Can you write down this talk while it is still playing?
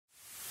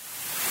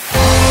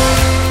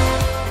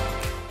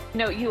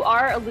You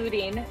are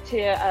alluding to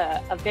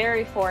a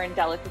very foreign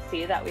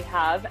delicacy that we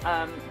have,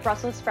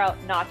 Brussels sprout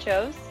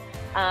nachos.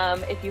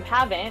 If you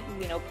haven't,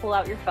 pull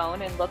out your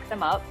phone and look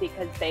them up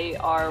because they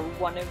are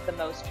one of the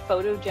most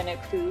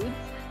photogenic foods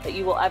that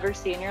you will ever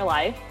see in your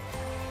life.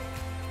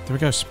 There we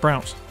go,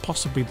 sprouts.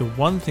 Possibly the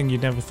one thing you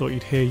never thought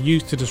you'd hear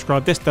used to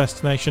describe this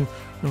destination,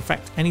 or in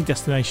fact any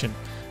destination.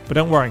 But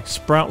don't worry,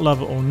 sprout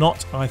lover or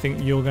not, I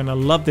think you're going to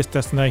love this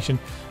destination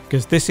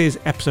because this is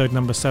episode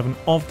number 7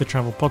 of the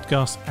Travel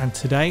Podcast, and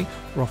today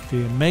we're off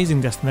the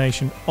amazing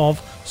destination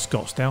of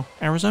Scottsdale,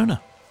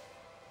 Arizona.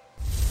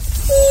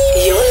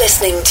 You're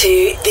listening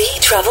to the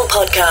Travel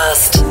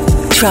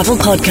Podcast. Travel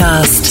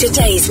Podcast.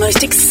 Today's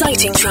most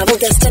exciting travel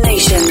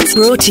destinations.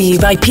 Brought to you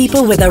by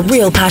people with a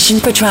real passion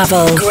for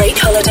travel. Great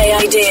holiday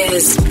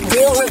ideas,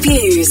 real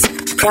reviews,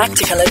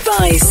 practical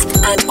advice,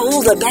 and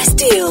all the best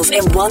deals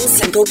in one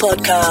simple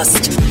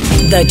podcast.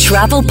 The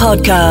Travel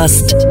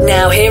Podcast.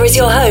 Now here is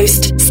your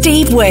host,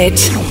 Steve Witt.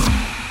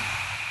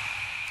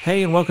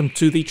 Hey and welcome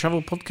to the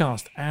Travel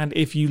Podcast, and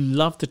if you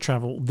love to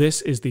travel,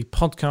 this is the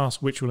podcast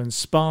which will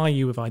inspire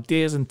you with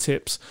ideas and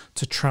tips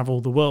to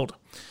travel the world.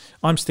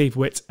 I'm Steve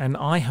Witt and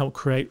I help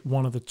create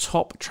one of the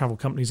top travel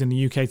companies in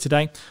the UK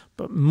today,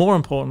 but more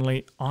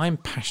importantly, I'm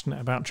passionate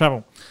about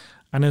travel.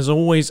 And as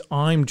always,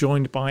 I'm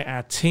joined by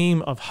our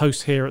team of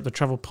hosts here at the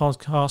Travel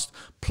Podcast,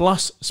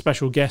 plus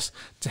special guests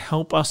to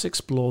help us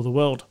explore the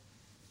world.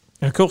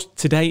 And of course,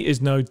 today is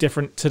no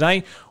different.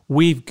 Today,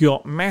 we've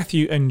got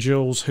Matthew and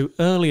Jules, who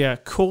earlier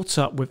caught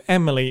up with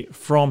Emily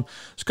from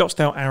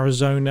Scottsdale,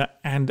 Arizona,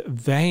 and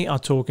they are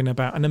talking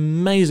about an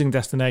amazing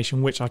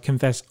destination, which I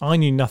confess I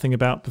knew nothing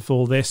about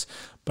before this,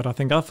 but I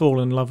think I've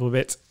fallen in love with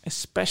it,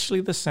 especially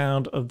the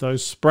sound of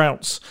those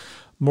sprouts.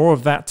 More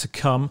of that to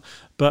come,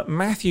 but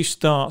Matthew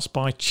starts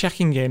by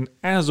checking in,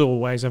 as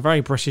always, a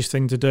very British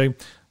thing to do,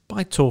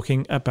 by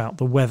talking about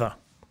the weather.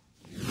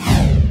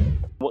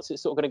 What's it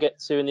sort of going to get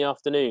to in the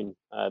afternoon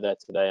there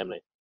today,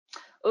 Emily?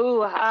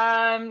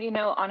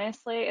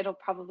 Honestly,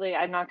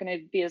 I'm not going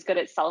to be as good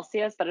at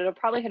Celsius, but it'll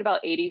probably hit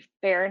about 80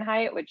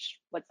 Fahrenheit, which,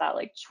 what's that,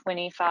 like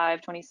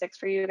 25, 26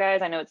 for you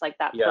guys? I know it's like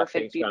that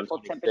perfect, beautiful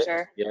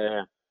temperature.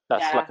 Yeah,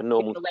 that's like a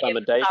normal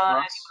summer day for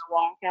us.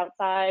 Walk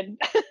outside.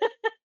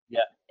 Yeah.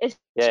 It's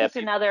just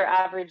another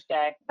average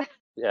day.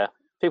 Yeah.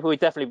 People would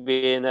definitely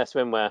be in their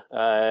swimwear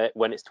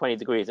when it's 20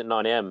 degrees at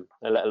 9 a.m.,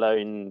 let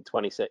alone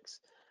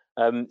 26.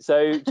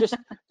 So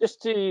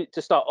just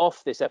to start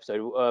off this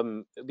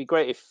episode, it'd be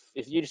great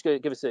if you just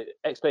give us an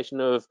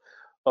explanation of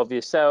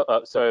yourself.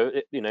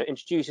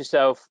 Introduce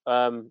yourself,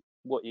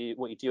 what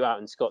you do out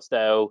in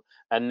Scottsdale,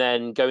 and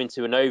then go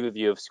into an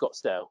overview of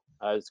Scottsdale.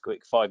 It's a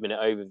quick 5-minute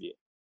overview,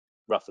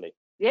 roughly.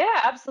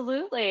 Yeah,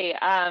 absolutely.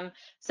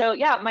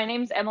 My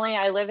name's Emily.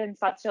 I live in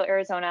Scottsdale,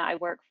 Arizona. I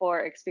work for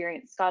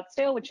Experience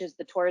Scottsdale, which is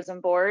the tourism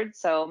board.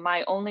 So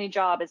my only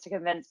job is to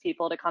convince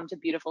people to come to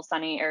beautiful,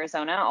 sunny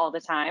Arizona all the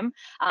time.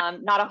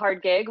 Not a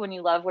hard gig when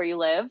you love where you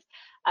live.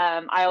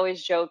 I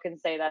always joke and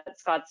say that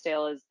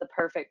Scottsdale is the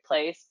perfect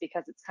place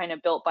because it's kind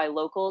of built by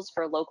locals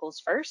for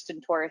locals first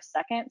and tourists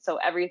second. So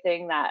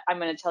everything that I'm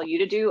going to tell you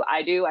to do,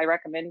 I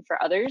recommend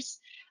for others.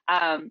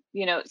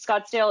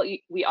 Scottsdale,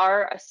 we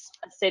are a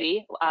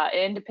city, an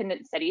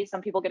independent city.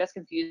 Some people get us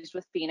confused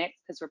with Phoenix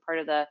because we're part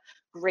of the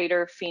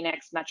greater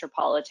Phoenix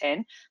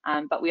metropolitan,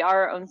 but we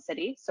are our own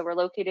city. So we're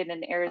located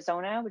in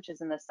Arizona, which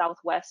is in the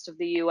southwest of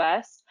the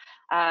U.S.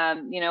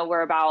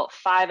 We're about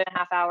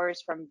 5.5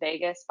 hours from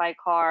Vegas by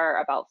car,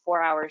 about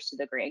 4 hours to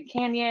the Grand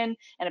Canyon,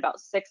 and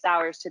about 6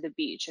 hours to the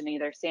beach in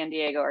either San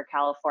Diego or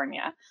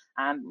California.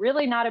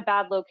 Really not a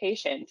bad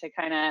location to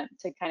kind of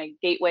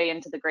gateway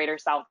into the greater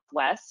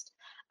Southwest.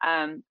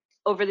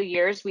 Over the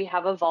years, we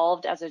have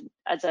evolved as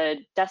a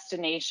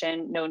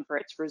destination known for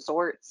its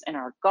resorts and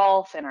our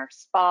golf and our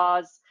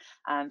spas.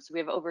 So we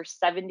have over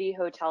 70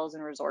 hotels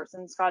and resorts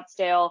in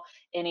Scottsdale,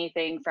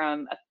 anything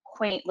from a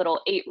quaint little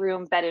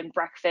 8-room bed and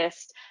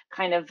breakfast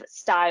kind of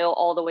style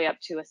all the way up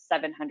to a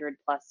 700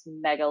 plus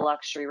mega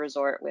luxury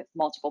resort with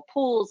multiple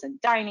pools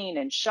and dining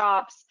and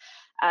shops.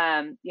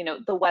 The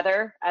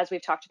weather, as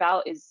we've talked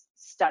about, is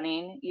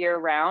stunning year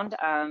round.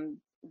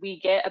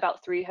 We get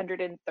about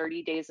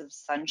 330 days of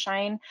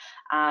sunshine.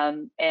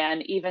 And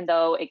even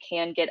though it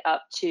can get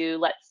up to,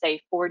 let's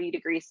say, 40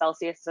 degrees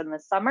Celsius in the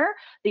summer,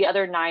 the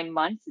other 9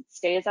 months, it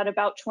stays at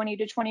about 20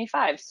 to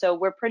 25. So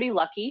we're pretty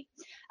lucky.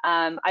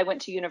 I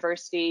went to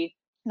university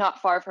not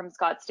far from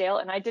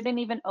Scottsdale, and I didn't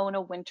even own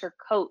a winter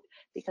coat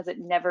because it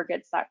never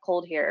gets that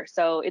cold here.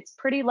 So it's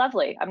pretty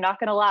lovely. I'm not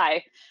going to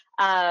lie.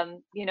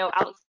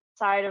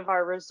 Outside of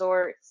our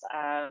resorts,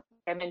 I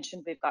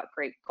mentioned we've got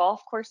great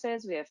golf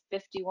courses. We have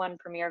 51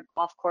 premier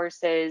golf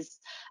courses.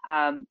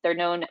 They're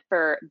known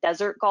for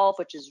desert golf,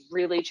 which is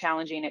really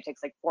challenging. It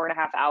takes like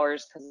 4.5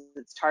 hours because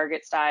it's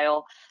target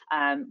style.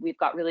 We've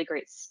got really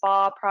great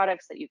spa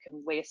products that you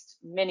can waste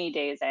many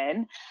days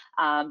in,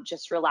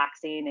 just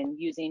relaxing and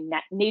using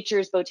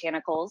nature's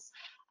botanicals.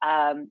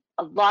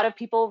 A lot of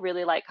people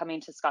really like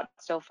coming to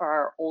Scottsdale for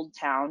our old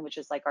town, which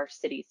is like our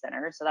city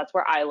center. So that's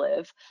where I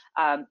live.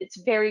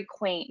 It's very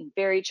quaint and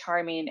very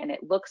charming, and it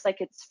looks like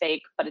it's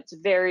fake, but it's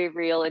very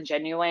real and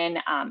genuine,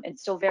 and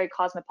still very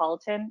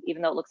cosmopolitan,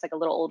 even though it looks like a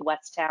little old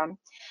West town.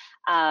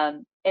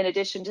 In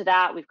addition to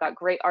that, we've got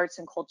great arts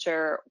and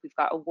culture. We've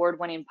got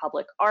award-winning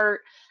public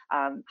art,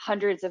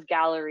 hundreds of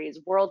galleries,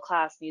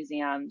 world-class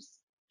museums,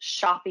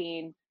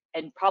 shopping,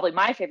 and probably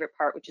my favorite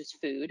part, which is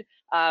food.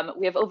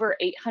 We have over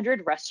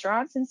 800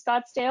 restaurants in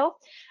Scottsdale.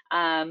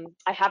 I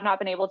have not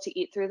been able to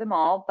eat through them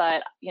all,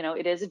 but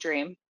it is a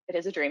dream. It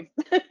is a dream.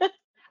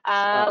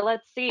 Oh,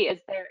 Let's see. Is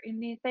there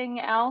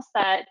anything else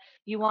that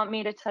you want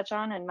me to touch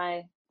on in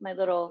my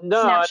little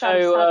no, I snapshot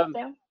of know.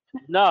 Scottsdale?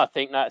 No, I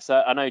think that's.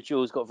 I know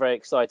Jules got very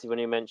excited when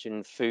you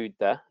mentioned food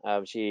there.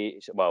 Well,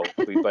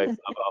 we both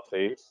love our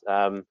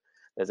food.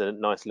 There's a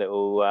nice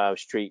little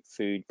street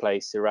food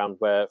place around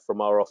where from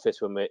our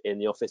office when we're in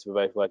the office.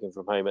 We're both working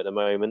from home at the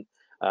moment.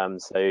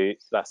 So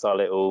that's our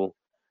little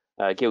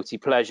guilty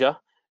pleasure.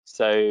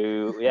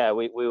 So yeah,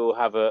 we will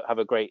have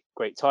a great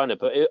time there.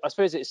 But I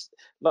suppose it's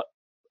like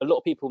a lot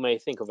of people may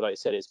think of it, like I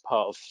said, it's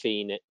part of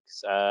Phoenix,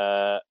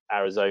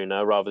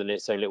 Arizona, rather than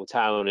its own little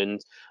town. And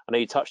I know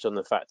you touched on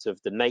the fact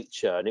of the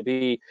nature, and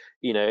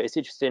it's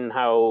interesting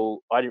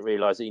how I didn't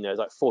realize that, it's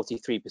like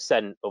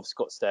 43% of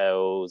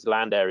Scottsdale's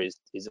land area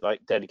is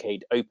like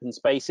dedicated open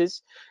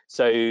spaces.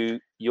 So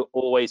you're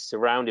always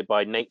surrounded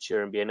by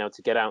nature and being able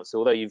to get out. So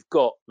although you've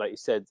got, like you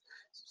said,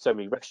 so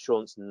many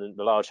restaurants and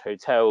the large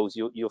hotels,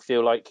 you'll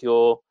feel like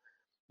you're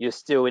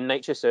still in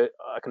nature. So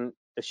I can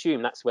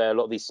assume that's where a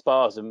lot of these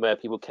spas and where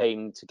people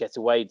came to get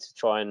away to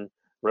try and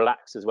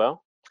relax as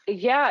well.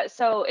 Yeah,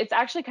 so it's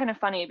actually kind of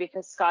funny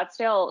because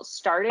Scottsdale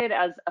started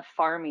as a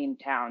farming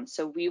town.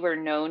 So we were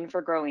known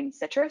for growing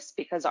citrus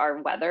because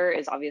our weather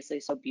is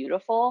obviously so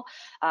beautiful.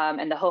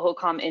 And the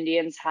Hohokam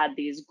Indians had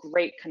these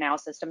great canal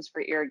systems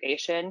for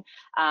irrigation.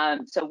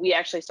 So we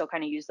actually still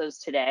kind of use those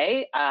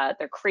today.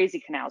 They're crazy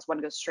canals.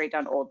 One goes straight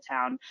down Old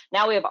Town.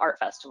 Now we have art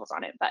festivals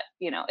on it, but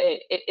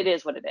it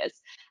is what it is.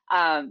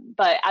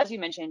 But as you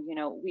mentioned,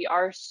 we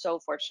are so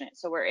fortunate.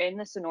 So we're in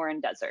the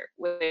Sonoran Desert,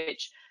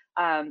 which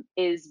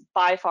is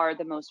by far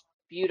the most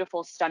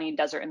beautiful, stunning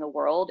desert in the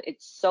world.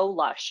 It's so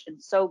lush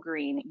and so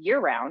green year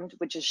round,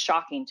 which is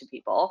shocking to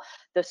people.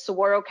 The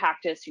saguaro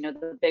cactus,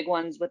 the big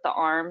ones with the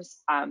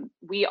arms,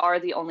 we are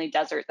the only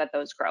desert that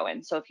those grow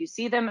in. So if you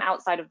see them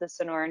outside of the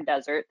Sonoran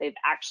Desert, they've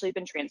actually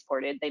been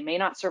transported. They may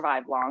not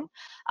survive long.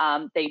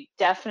 They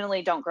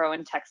definitely don't grow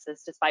in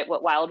Texas, despite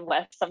what Wild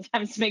West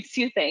sometimes makes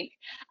you think.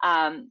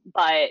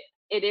 But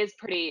it is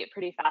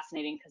pretty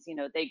fascinating because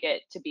they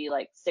get to be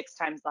like 6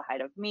 times the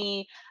height of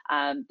me.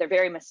 They're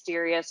very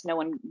mysterious. No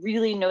one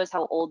really knows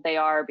how old they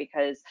are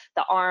because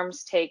the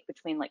arms take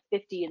between like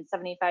 50 and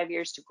 75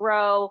 years to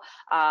grow.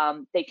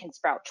 They can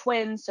sprout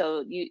twins,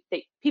 so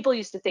people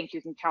used to think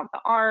you can count the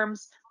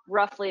arms.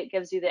 Roughly, it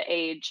gives you the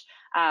age.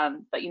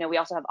 But we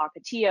also have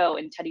Ocotillo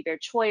and teddy bear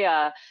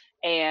cholla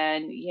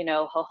and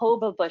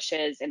jojoba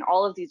bushes and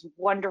all of these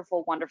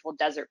wonderful, wonderful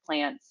desert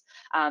plants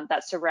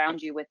that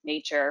surround you with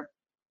nature.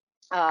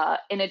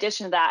 In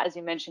addition to that, as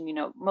you mentioned,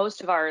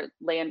 most of our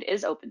land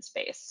is open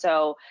space.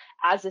 So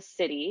as a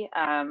city,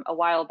 a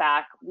while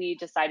back, we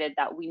decided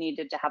that we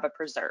needed to have a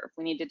preserve.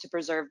 We needed to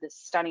preserve this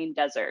stunning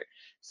desert.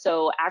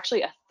 So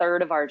actually a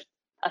third of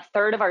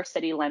our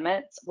city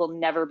limits will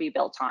never be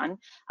built on.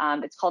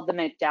 It's called the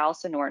McDowell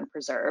Sonoran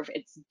Preserve.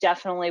 It's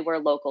definitely where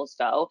locals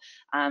go.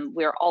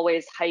 We're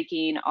always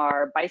hiking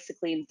or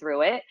bicycling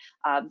through it.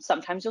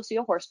 Sometimes you'll see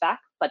a horseback,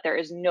 but there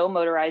is no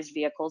motorized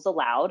vehicles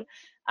allowed.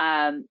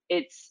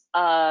 It's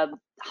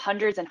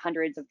hundreds and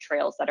hundreds of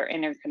trails that are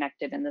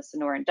interconnected in the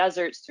Sonoran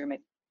Deserts through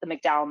the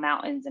McDowell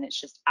Mountains, and it's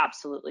just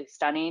absolutely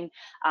stunning.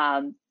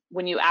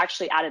 When you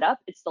actually add it up,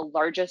 it's the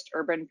largest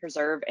urban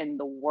preserve in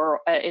the world,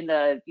 in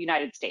the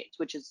United States,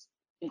 which is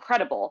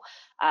incredible.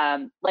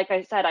 Like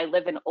I said, I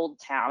live in Old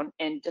Town,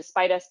 and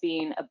despite us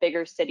being a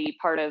bigger city,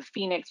 part of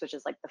Phoenix, which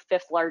is like the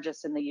 5th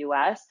largest in the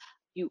US,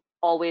 you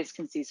always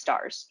can see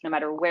stars no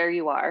matter where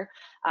you are.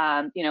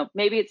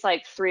 Maybe it's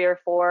like 3 or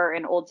 4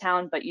 in Old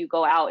Town, but you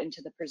go out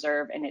into the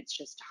preserve and it's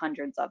just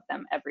hundreds of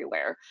them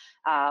everywhere.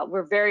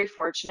 We're very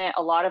fortunate.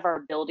 A lot of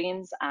our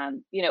buildings,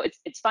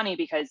 it's funny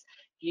because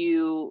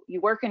you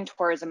work in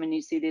tourism and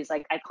you see these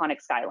like iconic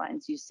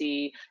skylines. You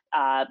see,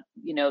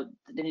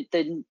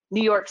 the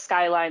New York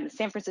skyline, the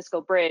San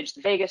Francisco Bridge,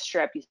 the Vegas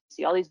Strip. You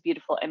see all these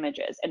beautiful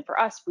images. And for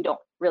us, we don't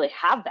really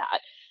have that.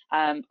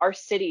 Our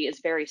city is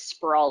very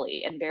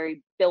sprawly and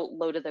very built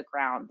low to the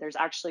ground. There's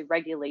actually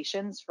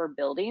regulations for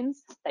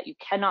buildings that you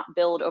cannot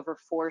build over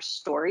 4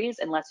 stories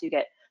unless you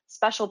get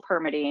special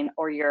permitting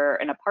or you're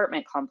an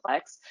apartment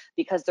complex,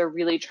 because they're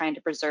really trying to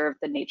preserve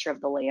the nature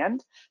of the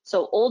land.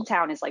 So Old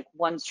Town is like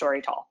 1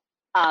 story tall.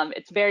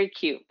 It's very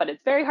cute, but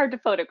it's very hard to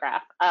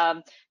photograph.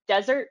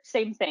 Desert,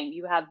 same thing.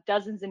 You have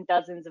dozens and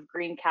dozens of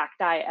green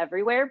cacti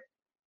everywhere.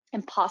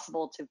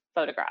 Impossible to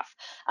photograph,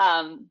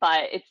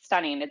 but it's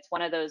stunning. It's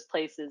one of those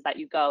places that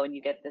you go and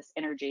you get this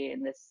energy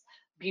and this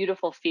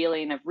beautiful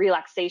feeling of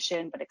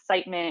relaxation, but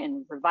excitement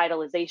and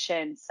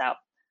revitalization. So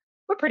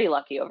we're pretty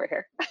lucky over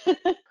here.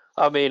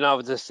 I mean, I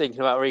was just thinking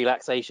about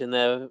relaxation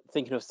there,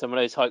 thinking of some of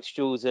those hikes.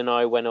 Jules and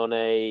I went on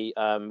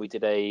we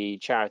did a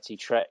charity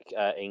trek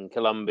in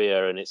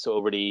Colombia, and it sort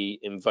of really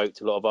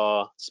invoked a lot of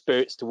our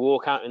spirits to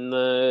walk out in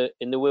the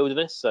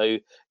wilderness. So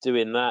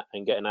doing that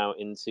and getting out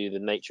into the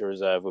nature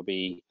reserve would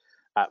be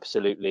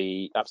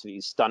absolutely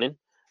stunning.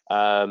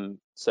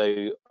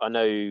 So I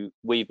know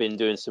we've been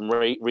doing some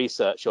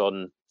research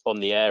on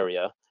the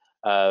area.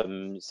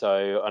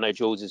 So I know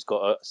Jules has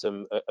got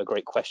a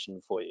great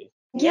question for you.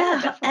 Yeah,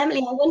 Yeah, definitely.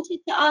 Emily, I wanted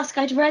to ask,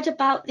 I'd read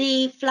about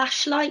the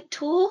flashlight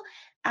tour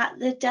at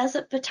the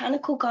Desert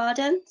Botanical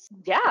Gardens.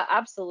 Yeah,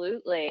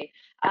 absolutely.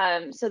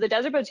 So the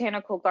Desert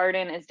Botanical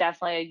Garden is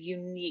definitely a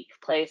unique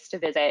place to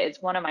visit.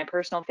 It's one of my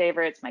personal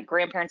favorites. My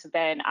grandparents have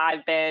been,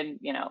 I've been,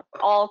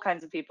 all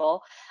kinds of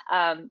people.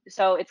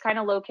 So it's kind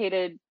of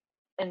located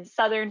in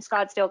southern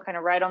Scottsdale, kind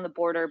of right on the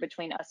border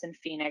between us and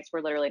Phoenix.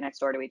 We're literally next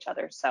door to each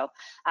other. So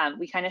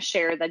we kind of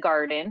share the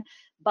garden,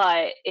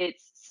 but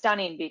it's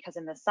stunning because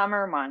in the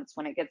summer months,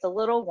 when it gets a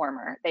little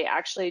warmer, they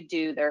actually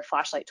do their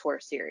flashlight tour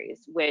series,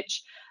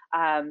 which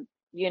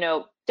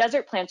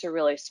desert plants are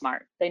really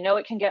smart. They know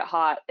it can get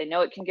hot. They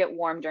know it can get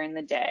warm during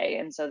the day.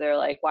 And so they're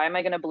like, why am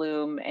I going to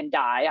bloom and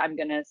die? I'm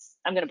going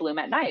to bloom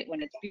at night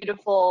when it's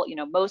beautiful.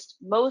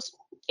 Most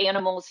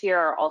animals here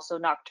are also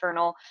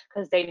nocturnal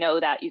because they know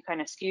that you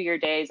kind of skew your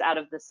days out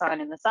of the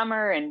sun in the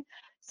summer. And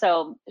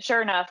so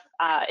sure enough,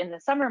 in the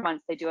summer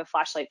months, they do a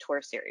flashlight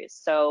tour series.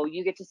 So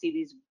you get to see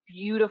these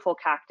beautiful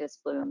cactus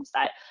blooms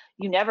that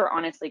you never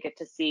honestly get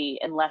to see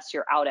unless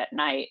you're out at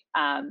night.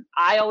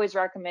 I always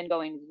recommend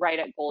going right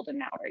at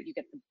golden hour. You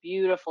get the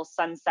beautiful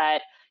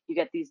sunset, you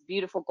get these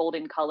beautiful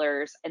golden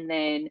colors, and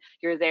then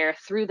you're there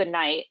through the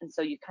night. And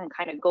so you can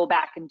kind of go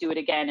back and do it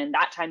again. And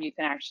that time you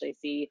can actually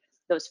see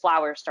those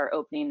flowers start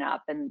opening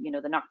up and,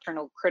 the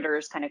nocturnal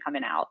critters kind of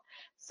coming out.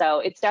 So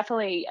it's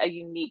definitely a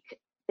unique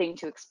thing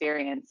to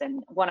experience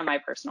and one of my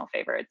personal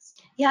favorites.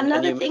 Yeah,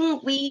 another thing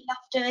we love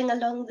doing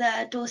along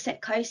the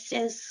Dorset coast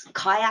is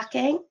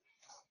kayaking.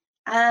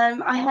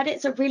 I heard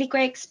it's a really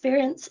great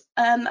experience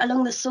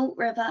along the Salt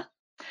River.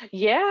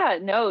 Yeah,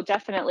 no,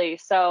 definitely.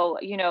 So,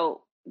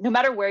 no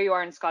matter where you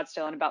are in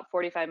Scottsdale, in about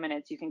 45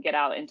 minutes, you can get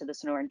out into the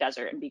Sonoran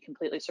Desert and be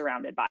completely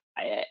surrounded by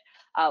it.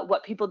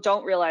 What people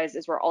don't realize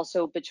is we're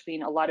also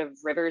between a lot of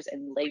rivers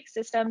and lake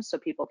systems, so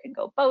people can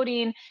go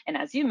boating. And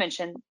as you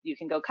mentioned, you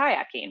can go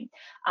kayaking.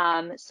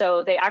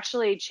 So they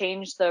actually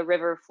changed the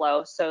river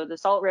flow. So the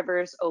Salt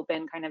Rivers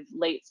open kind of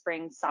late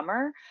spring,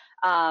 summer.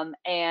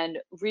 And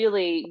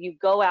really, you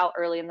go out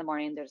early in the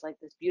morning. There's like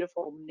this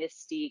beautiful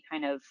misty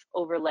kind of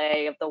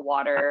overlay of the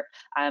water.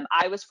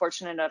 I was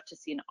fortunate enough to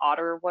see an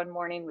otter one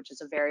morning, which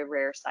is a very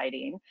rare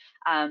sighting.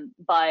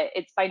 But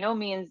it's by no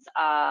means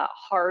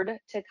hard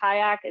to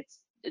kayak. It's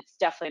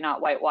definitely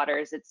not white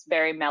waters. It's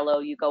very mellow.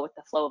 You go with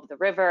the flow of the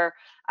river,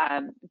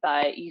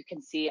 but you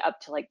can see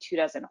up to like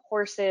 24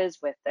 horses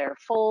with their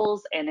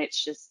foals, and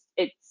it's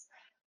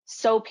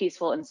so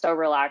peaceful and so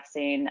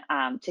relaxing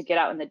to get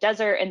out in the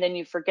desert. And then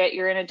you forget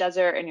you're in a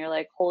desert and you're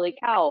like, holy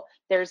cow,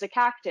 there's a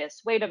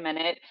cactus, wait a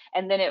minute.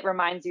 And then it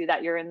reminds you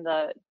that you're in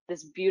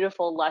this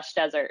beautiful lush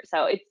desert.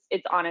 So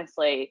it's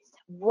honestly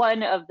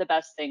one of the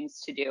best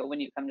things to do when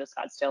you come to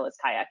Scottsdale is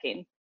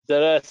kayaking.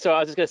 So I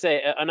was just going to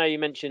say, I know you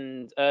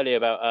mentioned earlier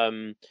about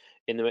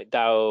in the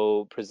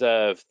McDowell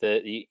Preserve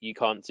that you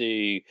can't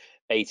do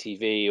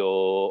ATV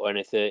or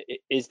anything.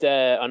 Is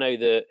there? I know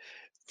that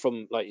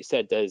from, like you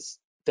said, there's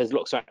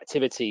lots of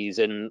activities,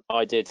 and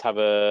I did have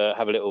a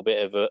little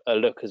bit of a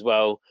look as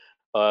well.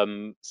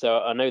 So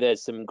I know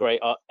there's some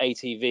great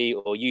ATV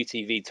or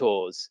UTV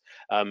tours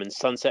and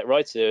sunset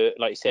rides. So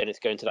like you said, it's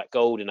going to that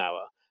golden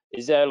hour.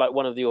 Is there like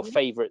one of your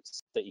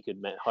favorites that you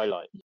could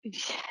highlight?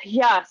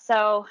 Yeah,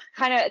 so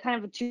kind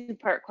of a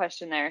two-part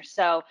question there.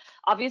 So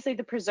obviously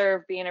the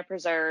preserve being a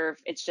preserve,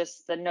 it's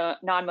just the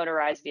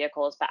non-motorized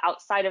vehicles. But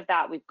outside of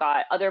that, we've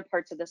got other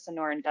parts of the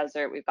Sonoran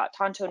Desert. We've got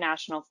Tonto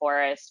National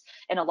Forest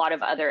and a lot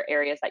of other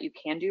areas that you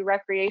can do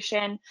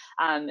recreation.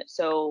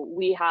 So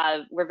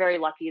we're very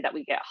lucky that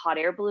we get hot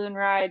air balloon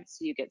rides.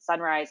 So you get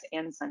sunrise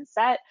and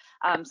sunset.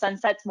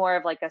 Sunset's more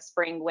of like a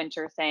spring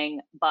winter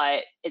thing,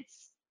 but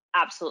it's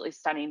absolutely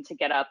stunning to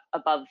get up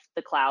above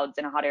the clouds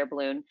in a hot air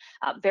balloon.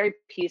 Very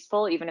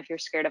peaceful, even if you're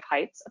scared of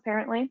heights,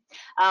 apparently.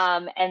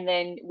 And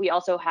then we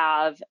also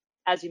have,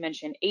 as you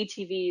mentioned,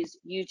 ATVs,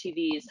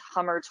 UTVs,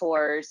 Hummer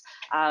tours.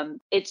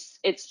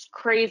 It's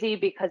crazy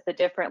because the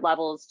different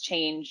levels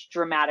change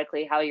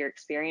dramatically how your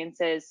experience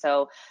is.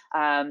 So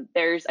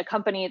there's a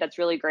company that's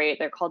really great.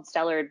 They're called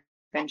Stellar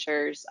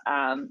Adventures.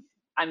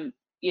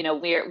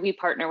 We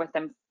partner with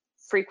them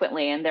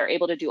frequently, and they're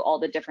able to do all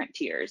the different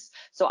tiers.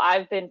 So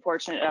I've been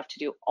fortunate enough to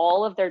do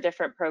all of their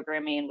different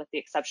programming with the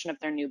exception of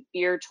their new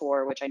beer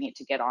tour, which I need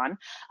to get on.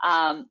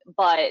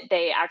 But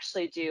they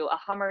actually do a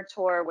Hummer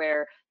tour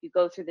where you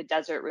go through the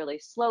desert really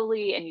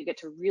slowly and you get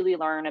to really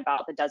learn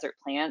about the desert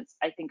plants.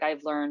 I think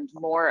I've learned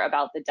more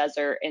about the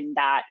desert in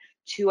that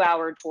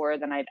 2-hour tour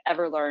than I've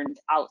ever learned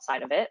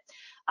outside of it.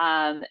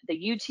 The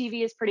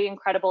UTV is pretty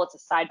incredible. It's a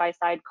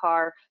side-by-side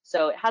car,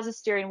 so it has a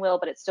steering wheel,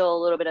 but it's still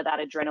a little bit of that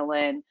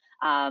adrenaline.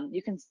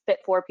 You can fit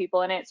 4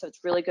 people in it, so it's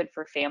really good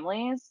for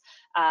families.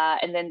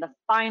 And then the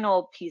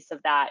final piece of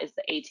that is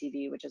the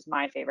ATV, which is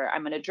my favorite.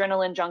 I'm an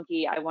adrenaline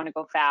junkie. I want to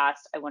go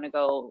fast. I want to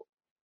go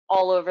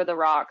all over the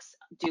rocks,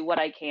 do what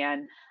I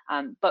can.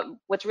 But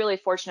what's really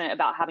fortunate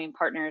about having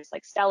partners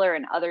like Stellar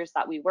and others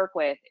that we work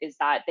with is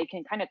that they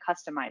can kind of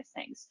customize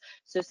things.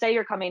 So say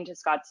you're coming to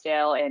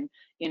Scottsdale and,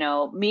 you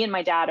know, me and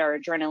my dad are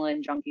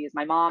adrenaline junkies.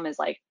 My mom is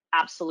like,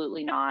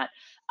 absolutely not.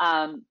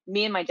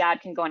 Me and my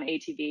dad can go on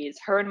ATVs.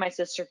 Her and my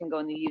sister can go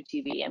in the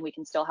UTV, and we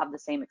can still have the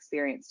same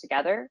experience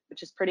together,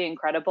 which is pretty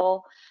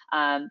incredible.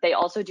 They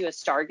also do a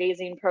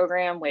stargazing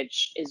program,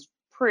 which is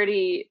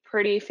pretty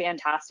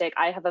fantastic.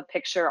 I have a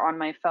picture on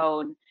my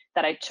phone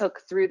that I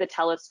took through the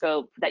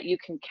telescope that you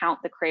can count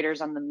the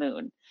craters on the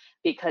moon,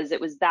 because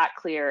it was that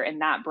clear and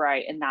that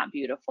bright and that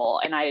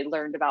beautiful. And I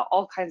learned about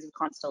all kinds of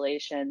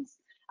constellations.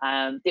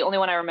 The only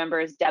one I remember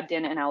is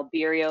Debden and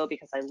Alberio,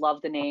 because I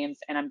love the names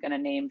and I'm going to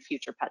name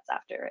future pets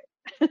after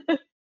it.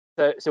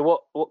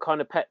 So what kind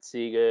of pets are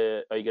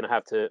you going to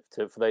have to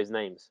for those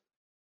names?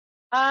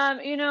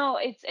 You know,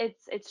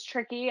 it's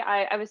tricky.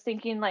 I was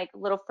thinking like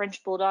little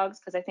French bulldogs,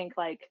 because I think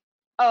like,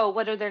 oh,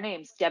 what are their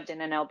names? Debden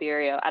and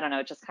Alberio. I don't know.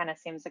 It just kind of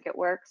seems like it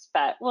works,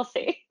 but we'll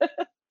see.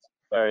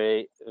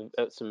 Very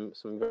some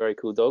very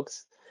cool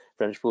dogs,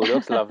 French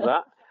bulldogs. Love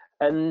that.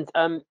 And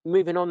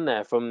moving on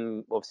there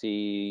from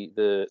obviously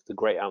the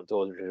great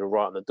outdoors, which is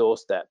right on the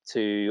doorstep,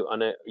 to, I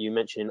know you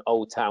mentioned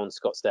Old Town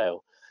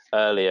Scottsdale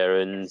earlier,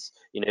 and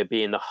you know,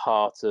 being the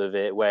heart of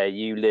it where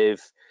you live.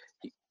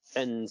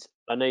 And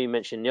I know you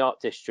mentioned the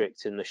art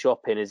district and the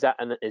shopping. Is that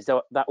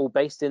all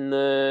based in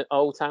the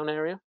Old Town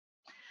area?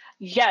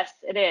 Yes,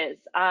 it is.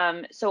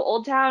 So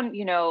Old Town,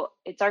 you know,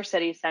 it's our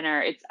city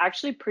center. It's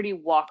actually pretty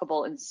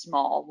walkable and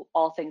small,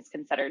 all things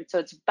considered. So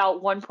it's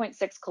about 1.6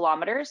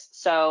 kilometers.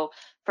 So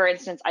for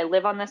instance, I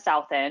live on the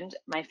south end.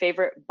 My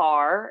favorite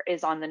bar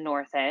is on the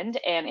north end,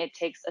 and it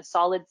takes a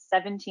solid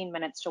 17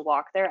 minutes to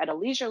walk there at a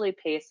leisurely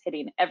pace,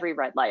 hitting every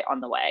red light on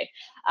the way.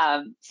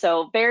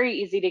 So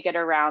very easy to get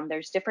around.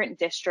 There's different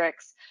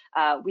districts.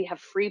 We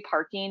have free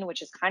parking,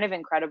 which is kind of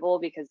incredible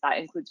because that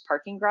includes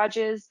parking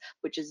garages,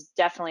 which is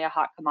definitely a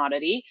hot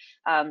commodity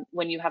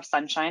when you have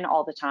sunshine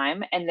all the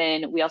time. And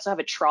then we also have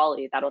a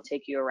trolley that'll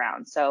take you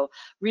around. So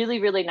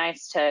really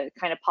nice to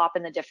kind of pop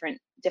in the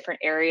different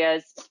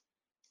areas.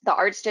 The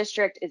Arts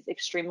District is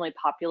extremely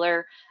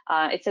popular.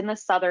 It's in the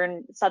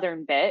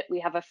southern bit.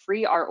 We have a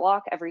free art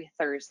walk every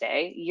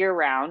Thursday, year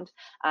round.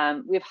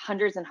 We have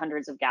hundreds and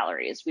hundreds of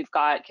galleries. We've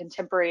got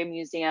contemporary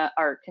museum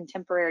or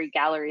contemporary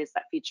galleries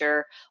that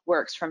feature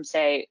works from,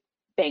 say,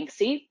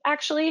 Banksy,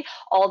 actually,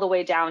 all the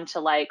way down to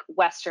like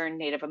Western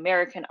Native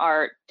American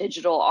art,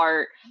 digital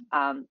art,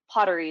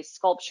 pottery,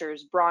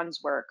 sculptures,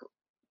 bronze work,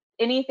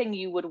 anything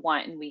you would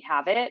want, and we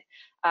have it.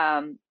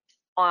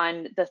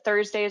 On the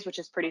Thursdays, which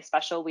is pretty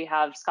special, we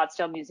have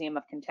Scottsdale Museum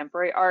of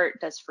Contemporary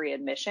Art does free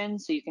admission,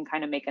 so you can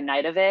kind of make a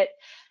night of it.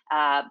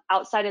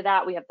 Outside of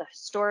that, we have the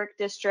Historic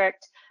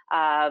District.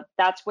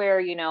 That's where,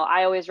 you know,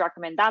 I always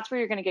recommend, that's where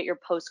you're going to get your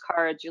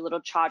postcards, your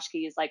little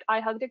tchotchkes, like I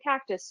hugged a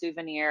cactus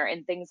souvenir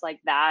and things like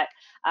that.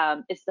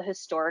 It's the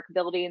historic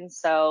buildings,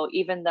 so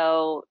even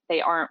though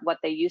they aren't what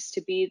they used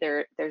to be,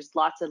 there's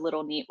lots of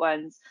little neat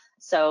ones.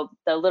 So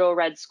the Little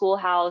Red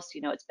Schoolhouse,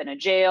 you know, it's been a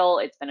jail,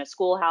 it's been a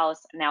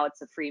schoolhouse, now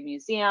it's a free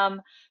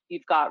museum.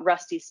 You've got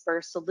Rusty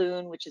Spur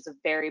Saloon, which is a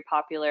very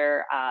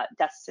popular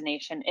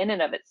destination in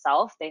and of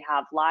itself. They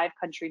have live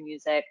country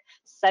music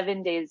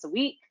 7 days a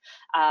week.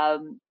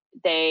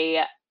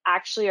 They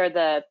actually are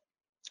the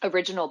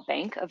original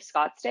bank of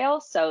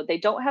Scottsdale. So they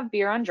don't have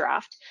beer on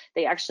draft.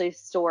 They actually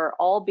store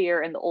all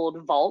beer in the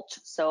old vault.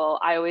 So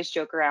I always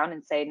joke around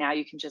and say now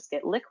you can just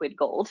get liquid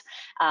gold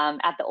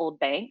at the old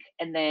bank.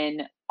 And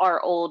then our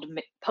old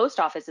post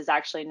office is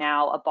actually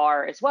now a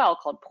bar as well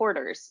called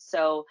Porter's.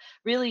 So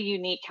really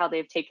unique how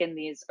they've taken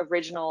these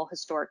original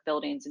historic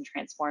buildings and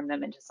transformed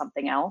them into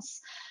something else.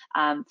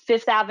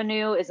 Fifth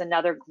Avenue is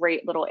another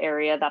great little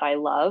area that I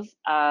love.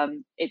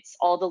 It's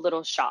all the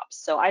little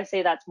shops. So I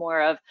say that's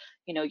more of,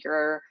 you know,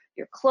 your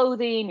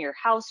clothing, your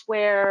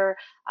houseware,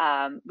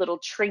 little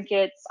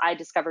trinkets. I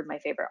discovered my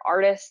favorite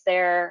artist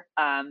there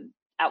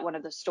at one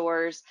of the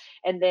stores.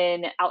 And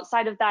then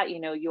outside of that, you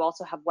know, you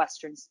also have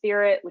Western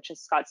Spirit, which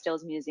is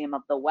Scottsdale's Museum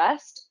of the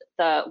West.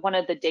 One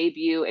of the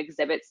debut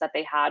exhibits that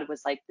they had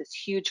was like this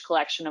huge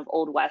collection of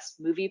Old West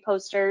movie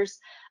posters.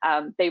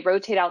 They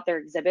rotate out their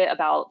exhibit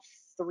about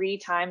 3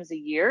 times a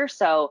year,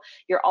 so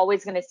you're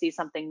always going to see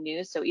something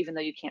new. So even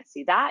though you can't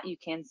see that, you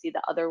can see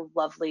the other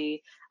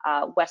lovely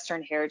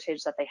Western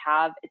heritage that they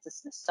have. It's a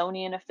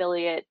Smithsonian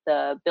affiliate.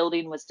 The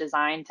building was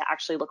designed to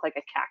actually look like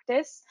a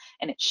cactus,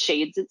 and it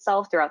shades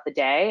itself throughout the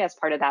day as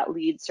part of that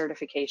LEED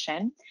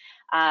certification.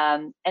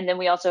 And then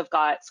we also have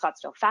got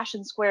Scottsdale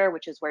Fashion Square,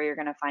 which is where you're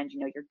going to find, you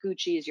know, your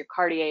Gucci's, your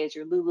Cartiers,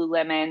 your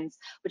Lululemons,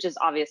 which is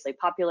obviously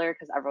popular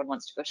because everyone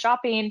wants to go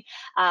shopping.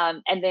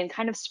 And then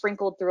kind of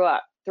sprinkled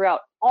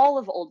throughout all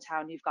of Old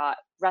Town, you've got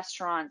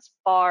restaurants,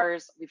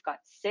 bars. We've got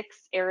 6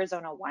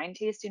 Arizona wine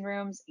tasting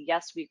rooms.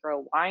 Yes, we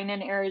grow wine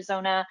in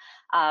Arizona,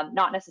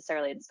 not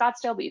necessarily in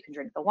Scottsdale, but you can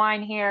drink the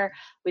wine here.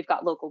 We've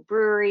got local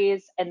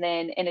breweries. And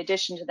then in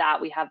addition to that,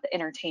 we have the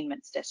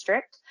entertainments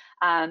district.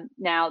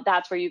 Now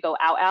that's where you go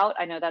out.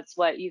 I know that's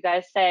what you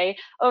guys say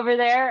over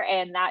there.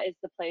 And that is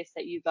the place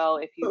that you go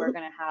if you are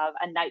going to have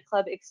a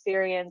nightclub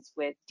experience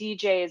with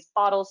DJs,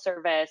 bottle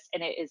service,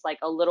 and it is like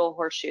a little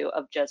horseshoe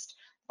of just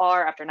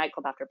bar after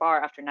nightclub after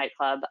bar after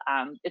nightclub.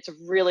 It's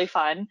really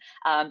fun.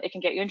 It can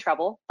get you in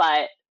trouble,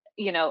 but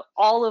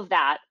all of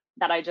that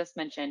I just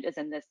mentioned is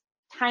in this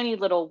tiny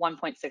little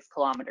 1.6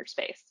 kilometer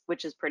space,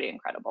 which is pretty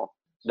incredible.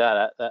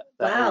 No, that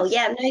Wow, is.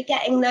 yeah, no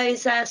getting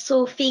those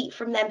sore feet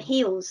from them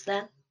heels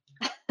then.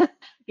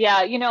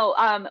 Yeah,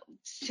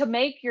 to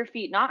make your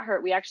feet not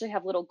hurt, we actually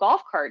have little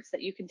golf carts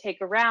that you can take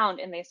around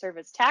and they serve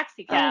as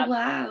taxi Oh, cabs.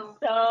 wow.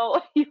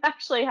 So you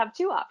actually have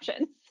 2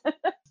 options.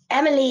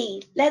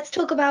 Emily, let's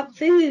talk about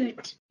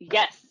food.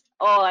 Yes.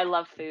 Oh, I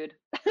love food.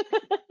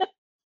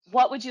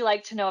 What would you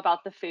like to know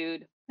about the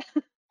food?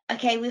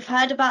 Okay, we've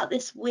heard about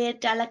this weird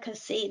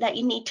delicacy that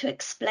you need to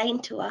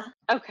explain to us.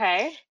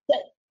 Okay. But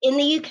in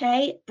the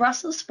UK,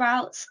 Brussels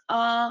sprouts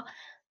are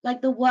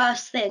like the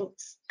worst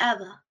things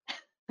ever.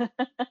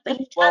 But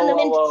you turn them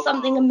into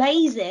something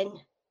amazing.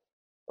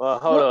 Well,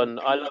 hold on.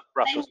 I love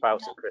Brussels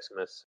sprouts at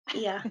Christmas.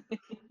 Yeah.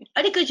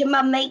 Only because your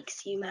mum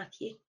makes you,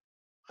 Matthew.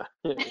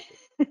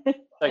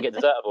 Don't get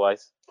dessert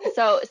otherwise.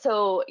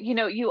 So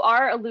you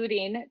are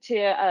alluding to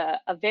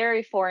a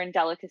very foreign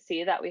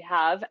delicacy that we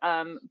have,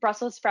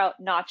 Brussels sprout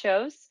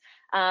nachos.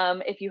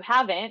 If you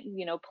haven't,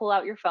 pull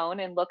out your phone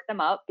and look them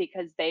up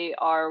because they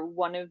are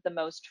one of the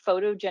most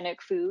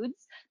photogenic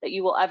foods that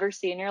you will ever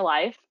see in your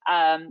life.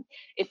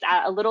 It's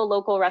at a little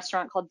local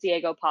restaurant called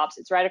Diego Pops.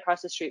 It's right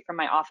across the street from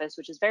my office,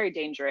 which is very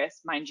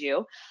dangerous, mind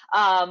you.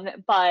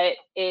 But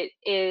it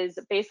is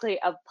basically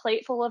a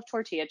plate full of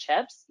tortilla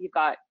chips. You've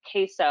got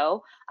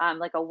queso,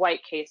 like a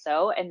white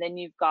queso, and then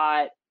you've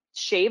got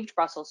shaved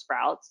Brussels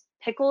sprouts,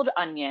 pickled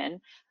onion,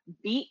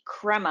 beet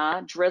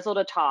crema drizzled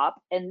atop,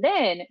 and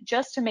then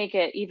just to make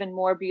it even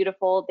more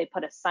beautiful, they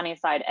put a sunny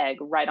side egg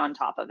right on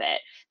top of it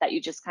that you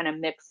just kind of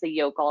mix the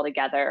yolk all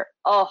together.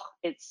 Oh,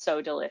 it's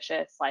so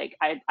delicious. Like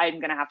I'm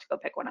gonna have to go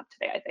pick one up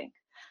today, I think.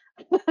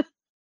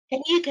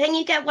 Can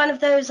you get one of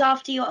those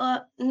after your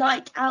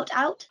night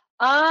out?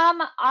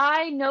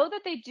 I know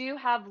that they do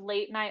have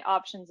late night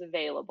options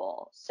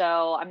available.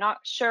 So I'm not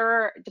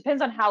sure. It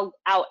depends on how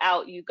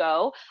out you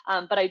go.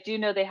 But I do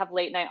know they have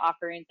late night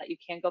offerings that you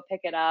can go pick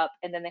it up.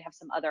 And then they have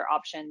some other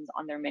options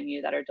on their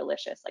menu that are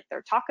delicious, like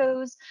their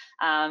tacos.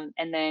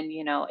 And then,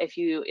 if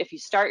you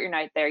start your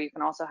night there, you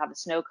can also have a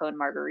snow cone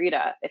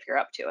margarita if you're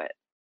up to it.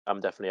 I'm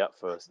definitely up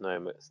for a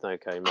snow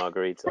cone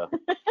margarita.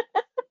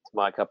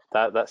 My cup.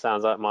 That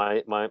sounds like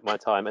my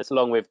time. It's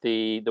along with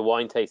the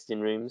wine tasting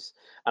rooms,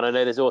 and I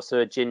know there's also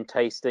a gin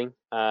tasting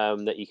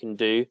that you can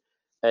do.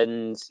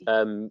 And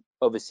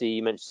obviously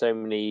you mentioned so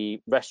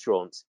many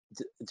restaurants.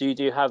 Do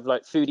you have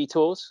like foodie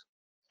tours?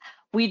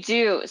 We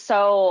do.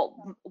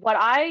 So, what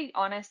I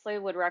honestly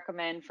would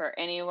recommend for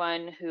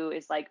anyone who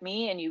is like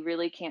me and you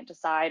really can't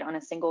decide on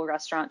a single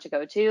restaurant to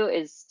go to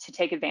is to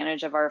take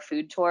advantage of our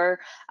food tour.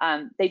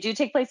 They do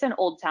take place in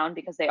Old Town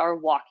because they are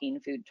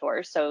walking food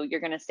tours. So, you're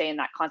going to stay in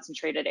that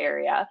concentrated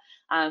area.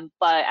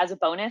 But as a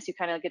bonus, you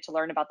kind of get to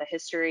learn about the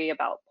history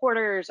about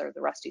Porter's or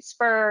the Rusty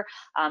Spur,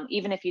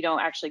 even if you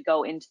don't actually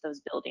go into those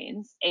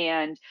buildings.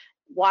 And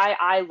why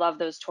I love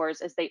those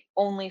tours is they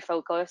only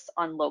focus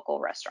on local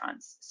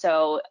restaurants.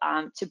 So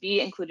to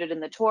be included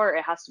in the tour,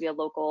 it has to be a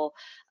local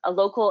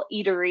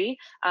eatery.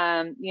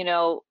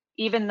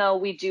 Even though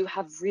we do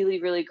have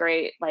really, really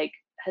great like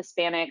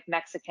Hispanic,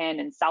 Mexican,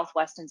 and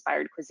Southwest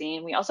inspired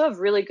cuisine, we also have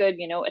really good,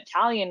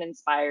 Italian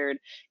inspired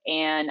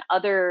and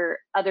other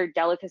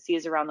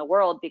delicacies around the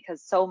world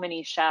because so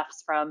many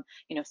chefs from,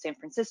 San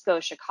Francisco,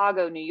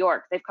 Chicago, New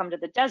York, they've come to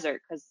the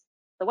desert because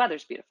the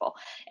weather's beautiful.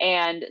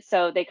 And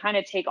so they kind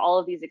of take all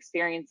of these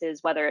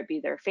experiences, whether it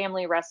be their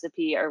family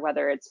recipe or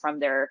whether it's from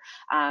their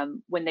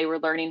when they were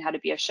learning how to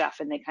be a chef,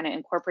 and they kind of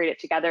incorporate it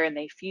together and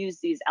they fuse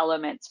these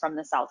elements from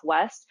the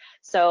Southwest.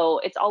 So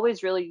it's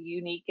always really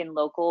unique and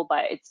local,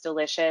 but it's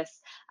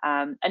delicious.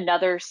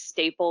 Another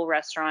staple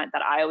restaurant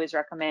that I always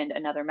recommend,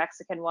 another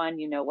Mexican one,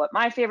 what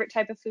my favorite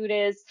type of food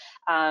is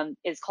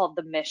called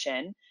The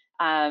Mission.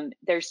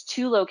 There's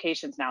 2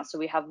 locations now. So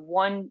we have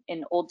one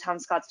in Old Town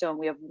Scottsdale, and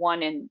we have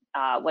one in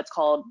what's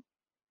called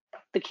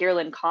the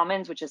Kierland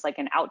Commons, which is like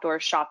an outdoor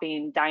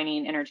shopping,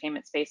 dining,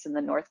 entertainment space in the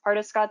north part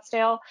of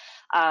Scottsdale.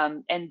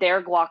 And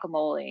their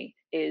guacamole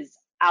is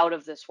out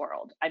of this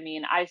world. I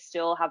mean, I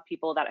still have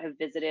people that have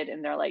visited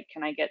and they're like,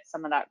 can I get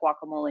some of that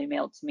guacamole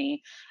mailed to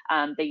me?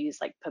 They use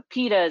like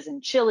pepitas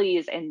and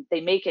chilies and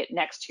they make it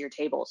next to your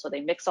table. So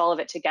they mix all of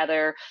it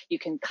together. You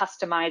can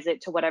customize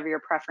it to whatever your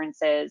preference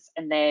is.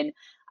 And then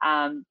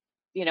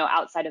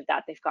outside of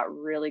that, they've got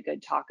really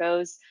good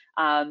tacos.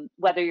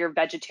 Whether you're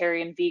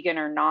vegetarian, vegan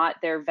or not,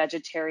 their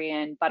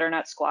vegetarian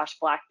butternut squash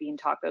black bean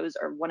tacos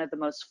are one of the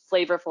most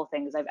flavorful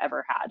things I've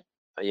ever had.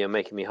 You're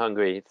making me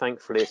hungry.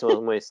 Thankfully, it's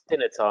almost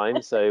dinner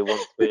time. So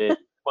once we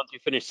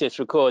finish this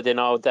recording,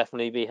 I'll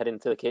definitely be heading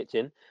to the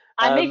kitchen.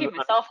 I'm making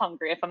myself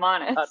hungry, if I'm Uh,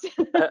 honest.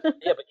 yeah,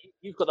 but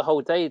you've got the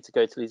whole day to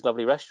go to these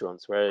lovely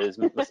restaurants, whereas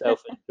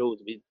myself and Jules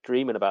will be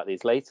dreaming about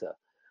these later.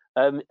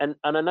 And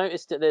I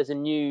noticed that there's a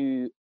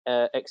new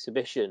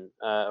exhibition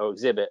or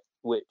exhibit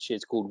which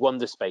is called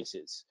Wonder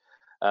Spaces.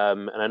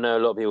 And I know a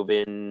lot of people have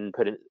been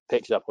putting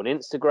pictures up on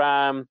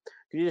Instagram.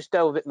 Could you just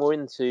delve a bit more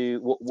into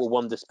what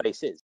Wonder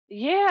Space is?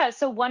 Yeah,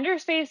 so Wonder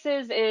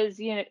Spaces is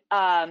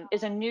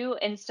is a new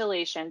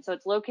installation. So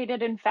it's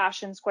located in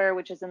Fashion Square,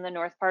 which is in the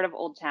north part of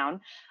Old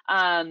Town.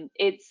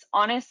 It's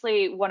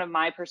honestly one of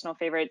my personal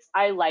favorites.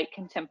 I like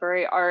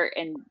contemporary art,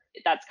 and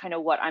that's kind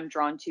of what I'm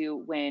drawn to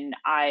when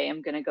I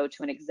am going to go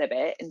to an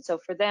exhibit. And so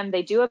for them,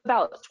 they do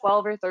about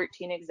 12 or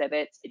 13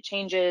 exhibits. It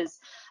changes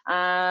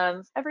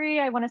every,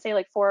 I want to say,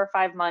 like 4 or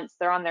 5 months.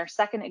 They're on their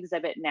second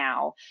exhibit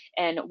now.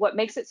 And what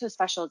makes it so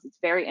special is it's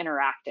very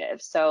interactive.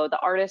 So the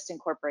artists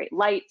incorporate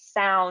light,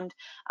 sound,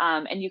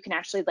 and you can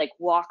actually like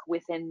walk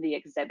within the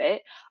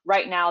exhibit.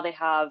 Right now, they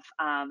have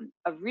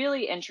a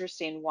really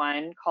interesting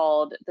one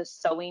called the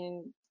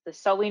Sewing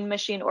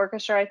Machine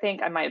Orchestra. I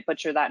think I might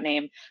butcher that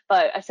name,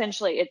 but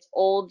essentially it's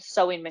old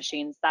sewing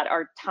machines that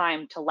are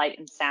timed to light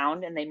and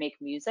sound, and they make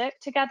music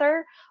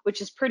together,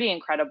 which is pretty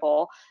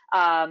incredible.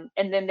 And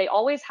then they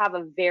always have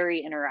a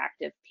very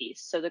interactive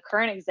piece. So the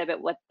current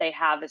exhibit, what they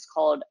have is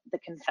called the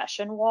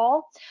confession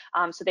wall.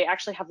 So they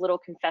actually have little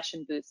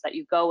confession booths that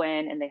you go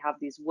in, and they have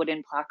these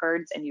wooden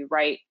placards, and you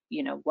write,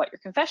 what your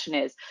confession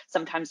is.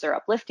 Sometimes they're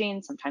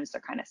uplifting, sometimes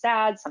they're kind of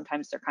sad,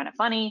 sometimes they're kind of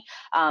funny.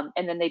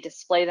 And then they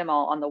display them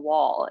all on the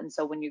wall. And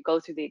so when you go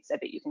through the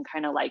exhibit, you can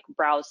kind of like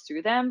browse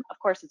through them. Of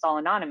course, it's all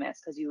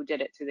anonymous because you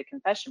did it through the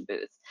confession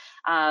booth.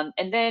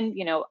 And then,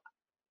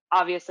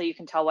 obviously you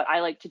can tell what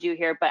I like to do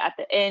here, but at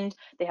the end,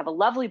 they have a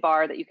lovely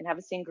bar that you can have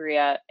a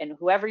sangria, and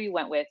whoever you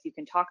went with, you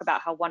can talk about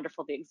how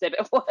wonderful the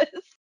exhibit was.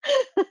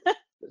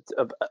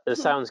 It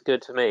sounds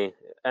good to me.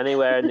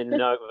 Anywhere in the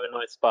night with a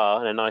nice bar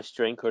and a nice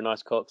drink or a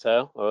nice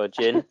cocktail or a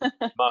gin,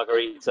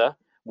 margarita,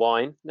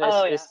 wine.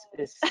 Oh yeah,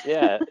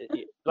 Yeah.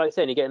 Like I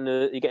said, you're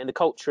getting the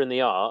culture and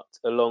the art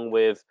along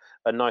with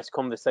a nice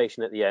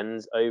conversation at the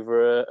end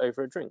over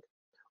a drink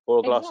or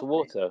a glass of exactly,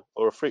 water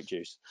or a fruit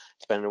juice,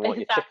 depending on what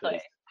your tip exactly,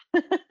 is.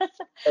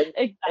 And,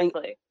 and,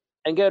 exactly.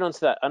 and going on to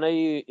that, I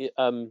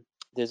know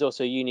there's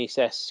also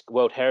UNESCO's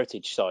World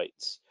Heritage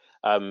sites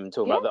talking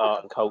Yeah, about the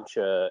art and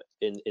culture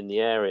in the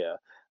area.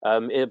 I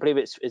believe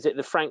is it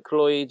the Frank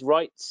Lloyd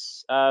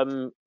Wright's?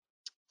 I'm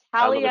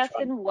not going to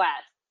try. Taliesin West.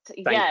 Thank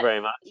you Yes,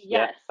 very much.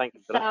 Yeah, yes. thank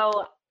you for that.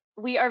 So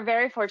we are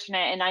very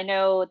fortunate, and I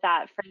know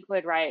that Frank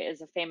Lloyd Wright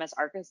is a famous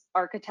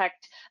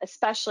architect,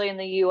 especially in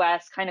the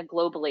U.S., kind of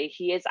globally.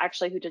 He is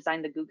actually who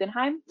designed the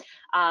Guggenheim.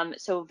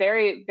 So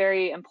very,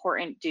 very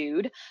important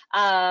dude.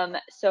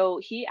 So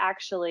he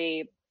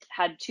actually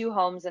had two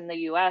homes in the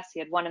US. He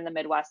had one in the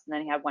Midwest, and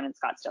then he had one in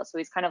Scottsdale. So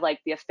he's kind of like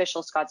the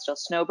official Scottsdale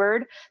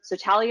snowbird. So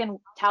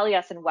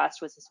Taliesin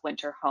West was his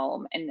winter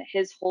home, and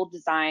his whole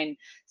design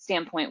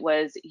standpoint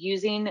was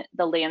using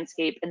the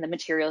landscape and the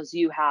materials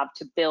you have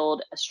to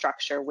build a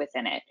structure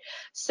within it.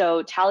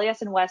 So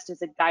Taliesin West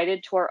is a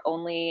guided tour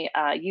only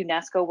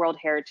UNESCO World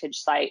Heritage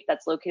Site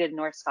that's located in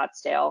North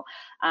Scottsdale.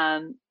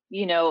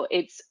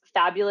 It's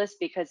fabulous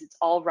because it's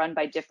all run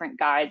by different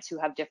guides who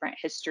have different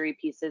history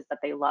pieces that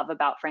they love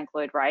about Frank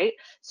Lloyd Wright.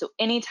 So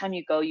anytime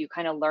you go, you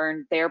kind of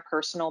learn their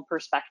personal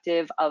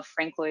perspective of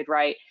Frank Lloyd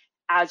Wright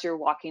as you're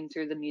walking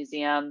through the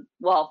museum.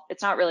 Well,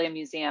 it's not really a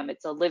museum,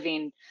 it's a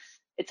living,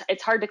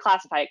 it's hard to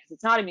classify it because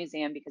it's not a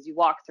museum because you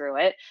walk through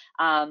it.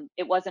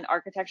 It was an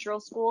architectural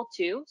school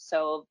too,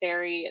 so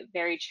very,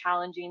 very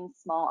challenging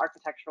small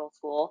architectural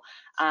school.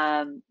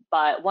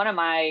 But one of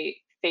my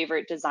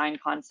favorite design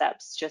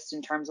concepts, just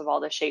in terms of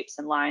all the shapes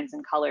and lines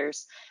and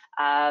colors.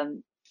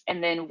 And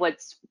then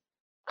what's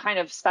kind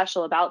of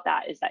special about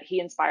that is that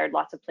he inspired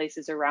lots of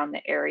places around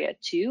the area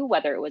too,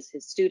 whether it was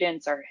his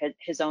students or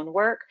his own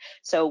work.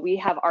 So we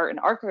have art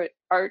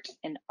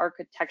and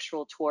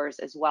architectural tours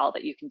as well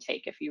that you can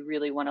take if you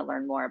really want to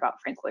learn more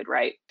about Frank Lloyd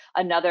Wright.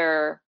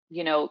 Another,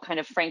 kind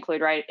of Frank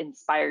Lloyd Wright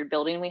inspired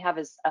building we have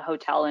is a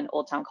hotel in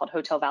Old Town called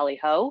Hotel Valley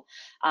Ho,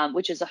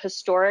 which is a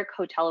historic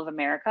hotel of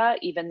America,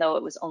 even though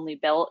it was only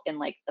built in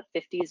like the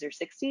 50s or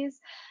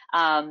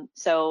 60s.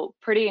 So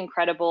pretty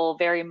incredible,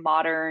 very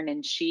modern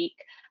and chic.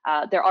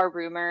 There are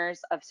rumors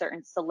of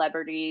certain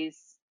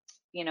celebrities,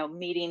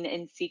 meeting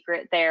in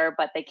secret there,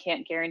 but they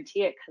can't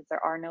guarantee it because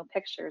there are no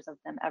pictures of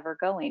them ever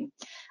going.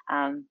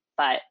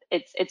 But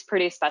it's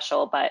pretty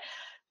special. But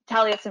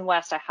Taliesin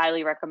West, I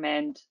highly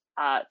recommend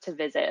to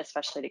visit,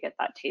 especially to get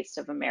that taste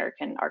of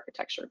American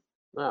architecture.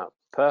 Oh,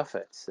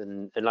 perfect.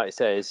 And like I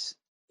say,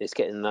 it's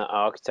getting that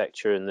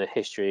architecture and the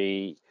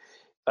history.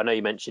 I know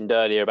you mentioned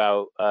earlier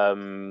about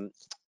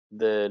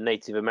the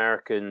Native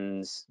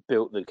Americans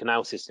built the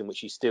canal system,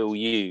 which you still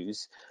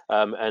use.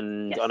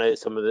 And Yes. I know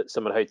some of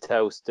the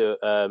hotels still,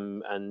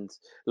 and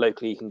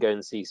locally you can go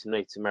and see some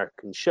Native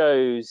American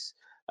shows.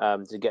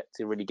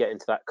 to really get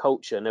into that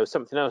culture. And there was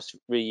something else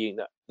really unique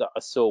that I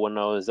saw when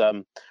I was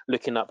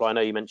looking up. I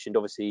know you mentioned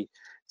obviously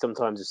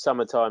sometimes the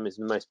summertime is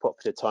the most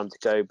popular time to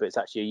go, but it's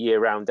actually a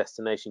year-round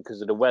destination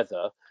because of the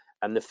weather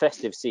and the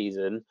festive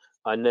season.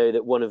 I know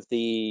that one of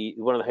the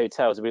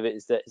hotels, I believe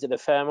is it the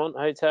Fairmont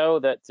Hotel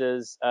that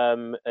does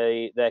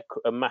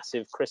a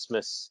massive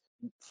Christmas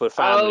for Oh,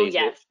 families, which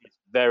yes. is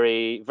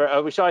very,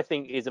 which I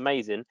think is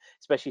amazing,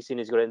 especially seeing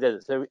as you've got it in the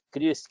desert. So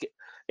could you just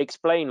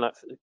explain, like,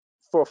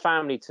 for a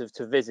family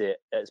to visit,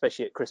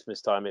 especially at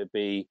Christmas time, it would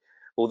be,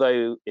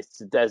 although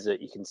it's a desert,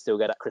 you can still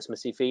get that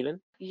Christmassy feeling.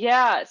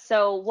 Yeah,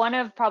 so one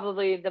of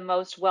probably the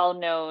most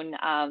well-known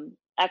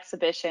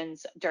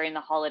exhibitions during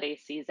the holiday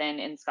season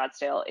in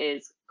Scottsdale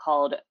is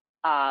called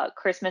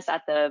Christmas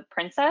at the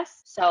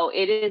Princess. So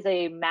it is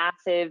a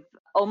massive,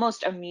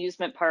 almost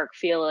amusement park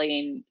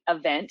feeling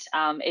event.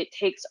 It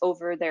takes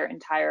over their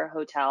entire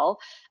hotel.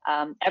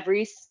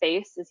 Every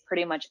space is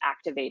pretty much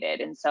activated.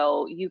 And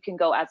so you can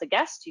go as a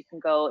guest, you can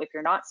go if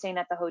you're not staying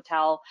at the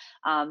hotel.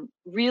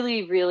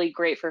 Really, really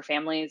great for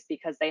families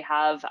because they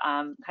have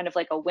kind of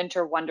like a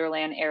winter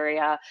wonderland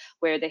area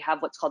where they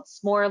have what's called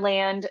S'more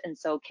Land. And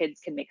so kids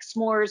can make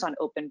s'mores on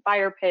open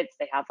fire pits.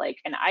 They have like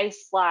an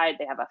ice slide,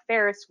 they have a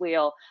Ferris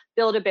wheel,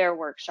 Build-A-Bear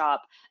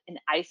workshop, an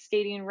ice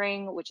skating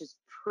ring, which is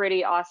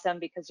pretty awesome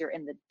because you're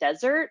in the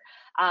desert.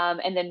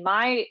 And then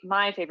my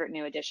favorite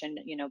new addition,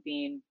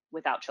 being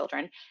without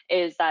children,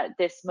 is that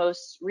this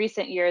most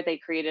recent year they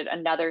created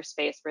another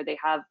space where they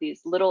have these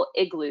little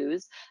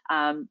igloos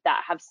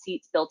that have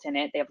seats built in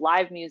it. They have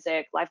live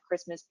music, live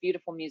Christmas,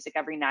 beautiful music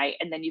every night,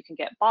 and then you can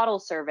get bottle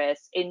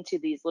service into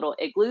these little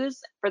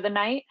igloos for the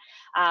night.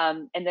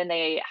 And then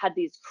they had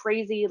these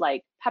crazy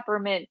like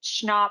peppermint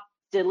schnapps,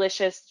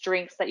 delicious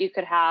drinks that you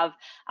could have,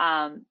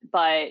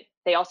 but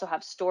they also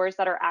have stores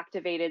that are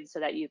activated so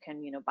that you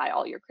can, buy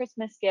all your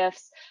Christmas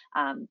gifts,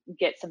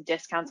 get some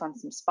discounts on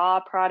some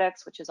spa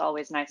products, which is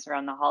always nice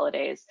around the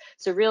holidays.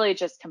 So really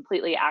just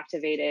completely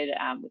activated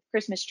with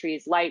Christmas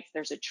trees, lights.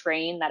 There's a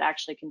train that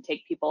actually can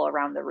take people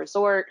around the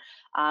resort.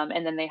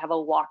 And then they have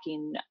a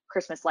walking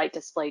Christmas light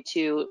display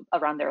too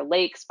around their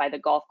lakes by the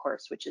golf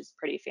course, which is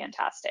pretty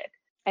fantastic.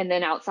 And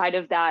then outside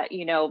of that,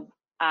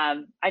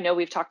 I know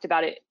we've talked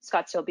about it,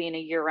 Scottsdale being a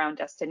year-round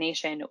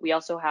destination. We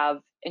also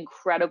have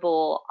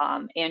incredible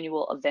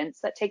annual events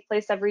that take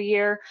place every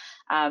year.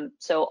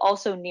 So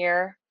also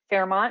near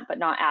Fairmont, but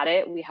not at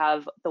it, we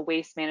have the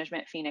Waste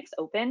Management Phoenix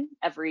Open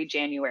every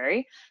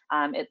January.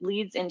 It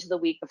leads into the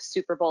week of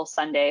Super Bowl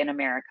Sunday in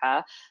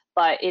America,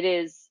 but it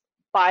is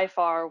by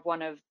far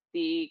one of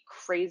the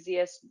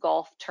craziest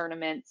golf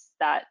tournaments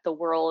that the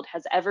world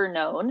has ever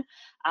known.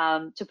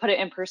 To put it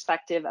in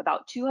perspective,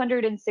 about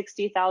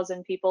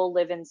 260,000 people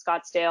live in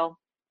Scottsdale,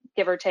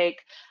 give or take.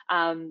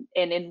 And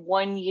in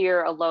 1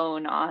 year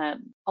alone,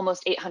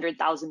 almost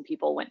 800,000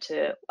 people went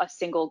to a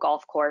single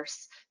golf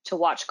course to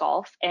watch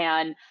golf.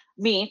 And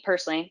me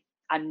personally,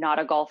 I'm not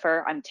a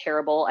golfer. I'm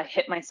terrible. I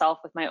hit myself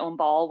with my own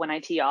ball when I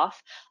tee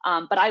off.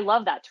 But I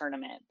love that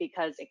tournament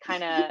because it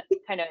kind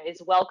of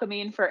is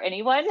welcoming for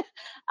anyone.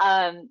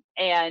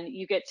 And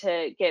you get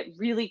to get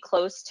really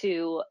close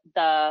to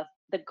the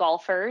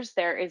golfers.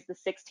 There is the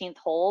 16th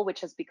hole,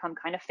 which has become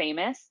kind of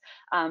famous.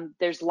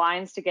 There's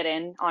lines to get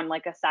in on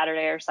like a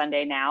Saturday or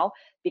Sunday now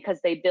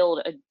because they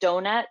build a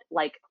donut,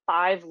 like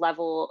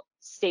 5-level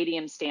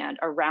stadium stand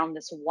around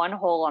this one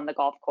hole on the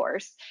golf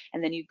course.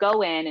 And then you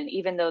go in, and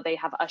even though they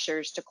have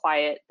ushers to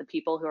quiet the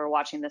people who are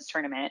watching this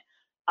tournament,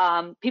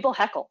 people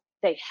heckle.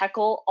 They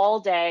heckle all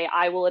day.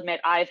 I will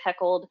admit I've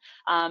heckled.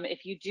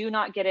 If you do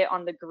not get it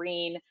on the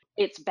green,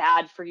 it's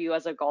bad for you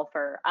as a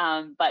golfer.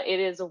 But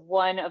it is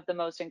one of the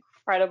most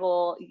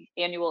incredible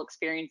annual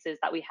experiences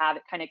that we have.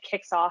 It kind of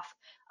kicks off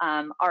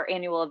our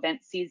annual event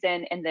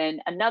season. And then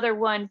another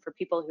one for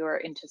people who are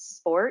into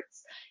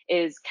sports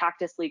is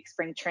Cactus League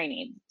Spring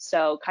Training.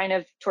 So kind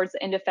of towards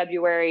the end of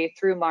February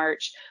through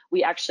March,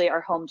 we actually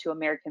are home to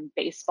American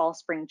baseball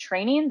spring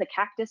training, the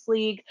Cactus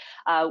League.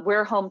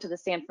 We're home to the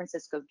San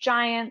Francisco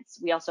Giants.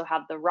 We also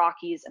have the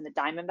Rockies and the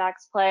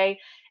Diamondbacks play.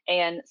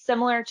 And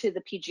similar to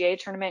the PGA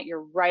tournament,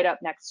 you're right up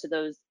next to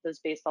those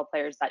baseball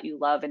players that you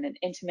love in an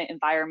intimate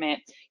environment.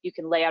 You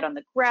can lay out on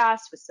the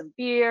grass with some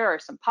beer or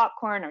some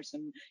popcorn or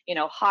some,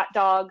 hot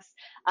dogs.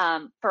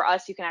 For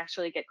us, you can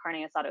actually get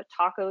carne asada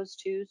tacos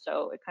too,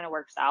 so it kind of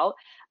works out.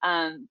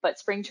 But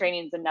spring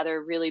training is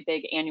another really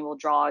big annual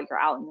draw. You're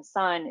out in the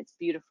sun, it's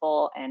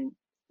beautiful, and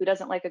who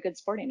doesn't like a good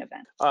sporting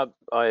event?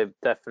 I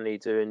definitely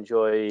do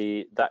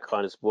enjoy that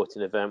kind of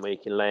sporting event where you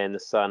can lay in the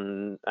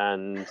sun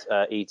and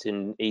eat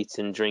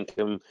and drink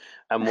and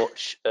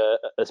watch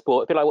a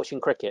sport. A bit like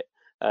watching cricket.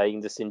 You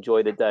can just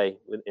enjoy the day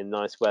in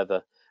nice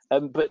weather.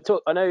 But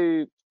I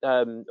know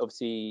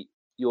obviously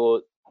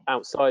you're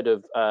outside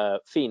of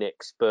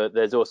Phoenix, but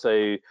there's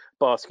also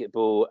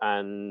basketball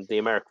and the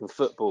American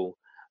football,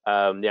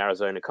 the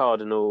Arizona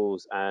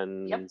Cardinals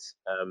and Yep.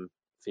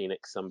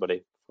 Phoenix,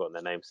 somebody forgotten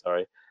their name,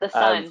 sorry. The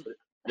sun.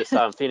 The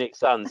Sun, Phoenix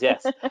Suns,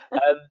 yes.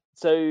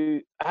 So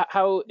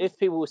how, if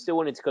people still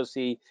wanted to go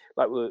see,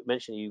 like we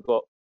mentioned, you've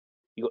got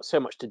you've got so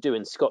much to do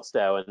in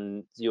Scottsdale,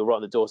 and you're right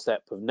on the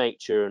doorstep of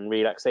nature and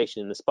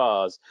relaxation in the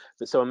spas,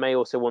 but someone may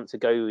also want to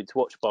go to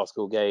watch a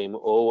basketball game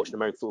or watch an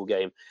American football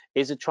game.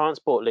 Is the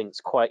transport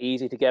links quite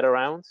easy to get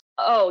around?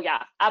 Oh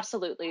yeah,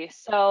 absolutely.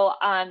 So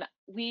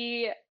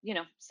we,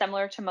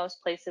 similar to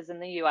most places in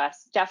the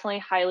US, definitely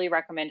highly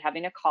recommend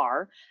having a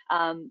car,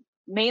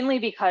 mainly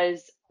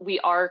because we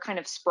are kind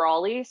of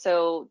sprawly.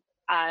 So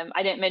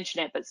I didn't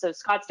mention it, but so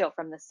Scottsdale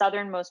from the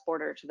southernmost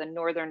border to the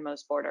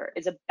northernmost border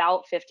is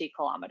about 50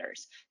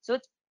 kilometers. So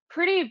it's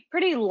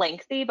pretty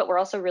lengthy, but we're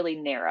also really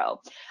narrow.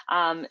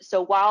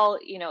 So while,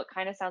 it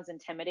kind of sounds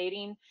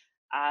intimidating,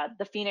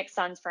 the Phoenix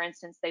Suns, for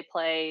instance, they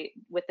play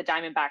with the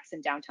Diamondbacks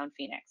in downtown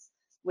Phoenix,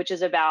 which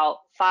is about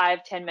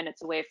 5-10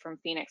 minutes away from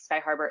Phoenix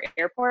Sky Harbor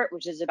Airport,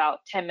 which is about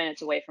 10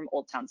 minutes away from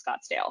Old Town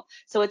Scottsdale.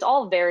 So it's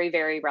all very,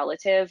 very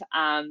relative.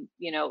 Our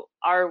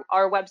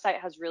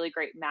website has really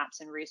great maps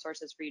and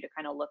resources for you to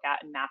kind of look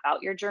at and map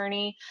out your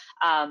journey.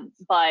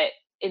 But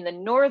in the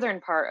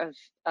northern part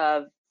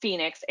of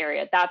Phoenix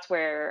area, that's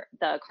where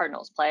the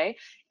Cardinals play.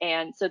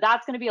 And so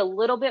that's going to be a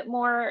little bit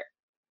more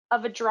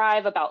of a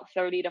drive, about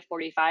 30 to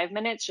 45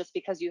 minutes, just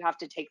because you have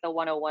to take the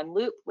 101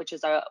 loop, which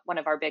is one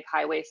of our big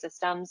highway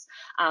systems,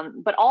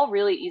 but all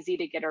really easy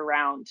to get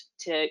around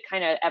to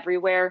kind of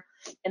everywhere.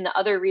 And the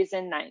other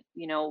reason that,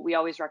 we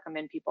always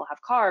recommend people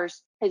have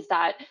cars is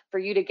that for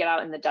you to get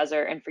out in the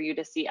desert and for you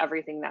to see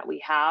everything that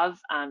we have,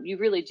 you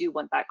really do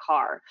want that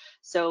car.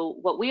 So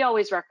what we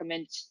always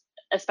recommend,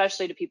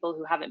 especially to people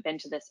who haven't been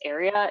to this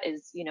area,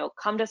 is,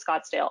 come to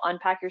Scottsdale,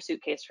 unpack your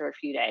suitcase for a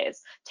few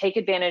days, take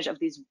advantage of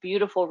these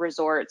beautiful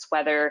resorts,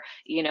 whether,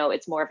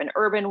 it's more of an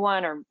urban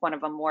one or one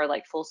of a more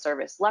like full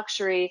service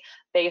luxury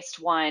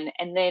based one,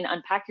 and then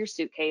unpack your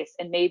suitcase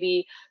and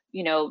maybe,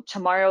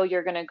 tomorrow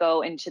you're going to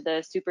go into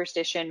the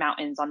Superstition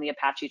Mountains on the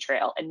Apache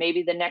Trail. And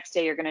maybe the next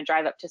day you're going to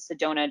drive up to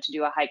Sedona to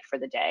do a hike for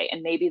the day.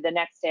 And maybe the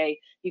next day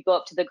you go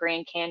up to the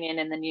Grand Canyon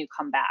and then you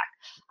come back.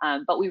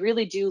 But we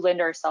really do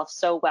lend ourselves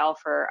so well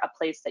for a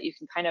place that you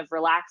can kind of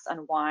relax,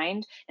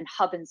 unwind, and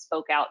hub and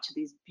spoke out to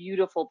these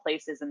beautiful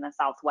places in the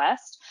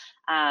Southwest.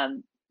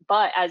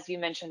 But as you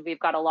mentioned, we've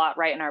got a lot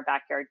right in our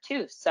backyard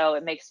too. So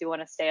it makes you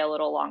want to stay a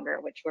little longer,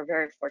 which we're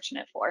very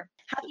fortunate for.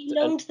 Have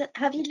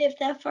you lived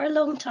there for a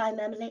long time,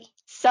 Emily?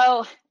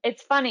 So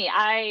it's funny,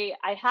 I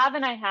have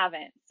and I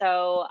haven't.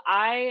 So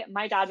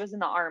my dad was in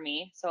the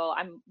Army, so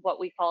I'm what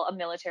we call a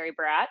military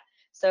brat.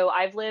 So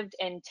I've lived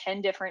in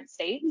 10 different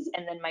states,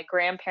 and then my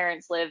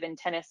grandparents live in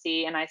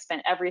Tennessee, and I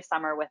spent every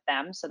summer with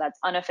them. So that's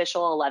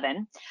unofficial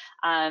 11.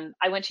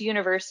 I went to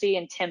university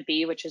in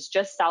Tempe, which is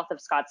just south of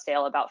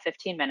Scottsdale, about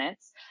 15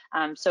 minutes.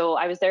 So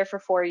I was there for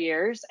 4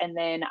 years, and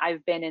then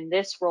I've been in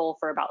this role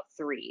for about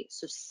 3.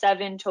 So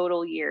 7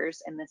 total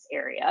years in this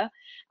area.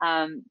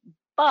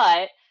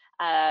 But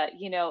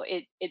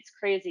it's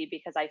crazy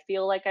because I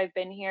feel like I've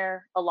been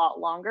here a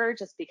lot longer,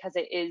 just because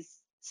it is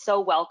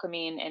so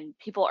welcoming and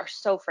people are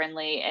so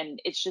friendly,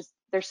 and it's just,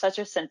 there's such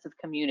a sense of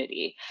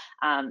community.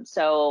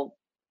 So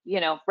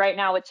right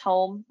now it's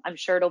home. I'm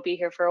sure it'll be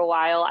here for a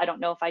while. I don't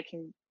know if I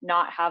can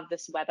not have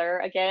this weather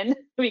again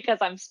because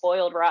I'm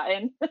spoiled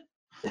rotten.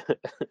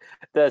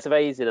 That's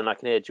amazing, and I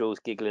can hear Jules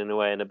giggling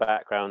away in the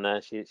background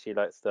there. She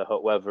likes the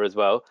hot weather as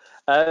well.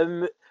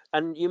 And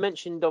you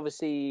mentioned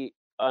obviously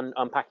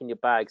unpacking your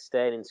bag,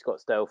 staying in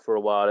Scottsdale for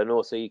a while, and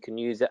also you can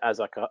use it as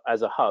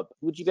as a hub.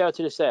 Would you be able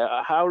to just say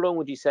how long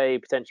would you say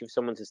potentially for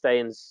someone to stay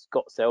in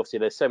Scottsdale? Obviously,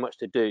 there's so much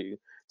to do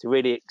to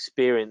really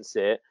experience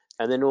it,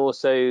 and then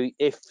also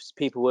if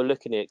people were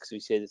looking at it, because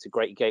we said it's a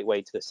great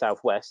gateway to the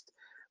Southwest,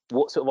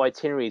 what sort of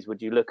itineraries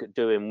would you look at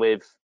doing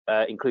with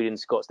including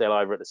Scottsdale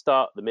either at the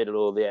start, the middle,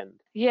 or the end?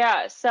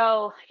 Yeah,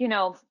 so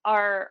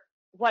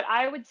what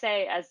I would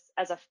say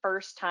as a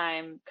first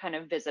time kind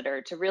of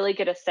visitor, to really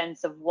get a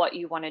sense of what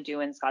you want to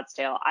do in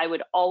Scottsdale, I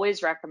would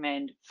always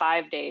recommend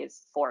 5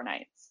 days, 4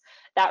 nights.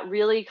 That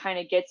really kind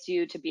of gets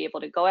you to be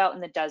able to go out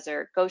in the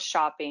desert, go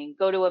shopping,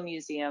 go to a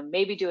museum,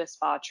 maybe do a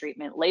spa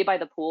treatment, lay by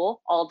the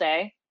pool all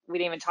day. We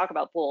didn't even talk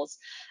about pools.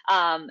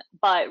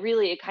 But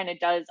really, it kind of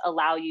does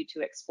allow you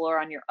to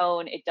explore on your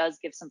own. It does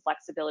give some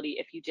flexibility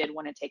if you did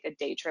want to take a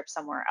day trip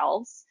somewhere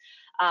else.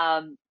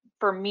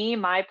 For me,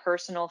 my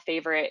personal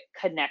favorite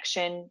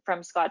connection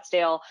from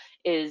Scottsdale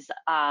is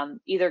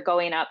either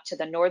going up to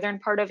the northern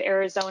part of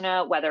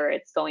Arizona, whether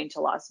it's going to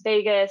Las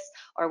Vegas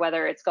or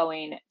whether it's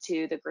going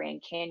to the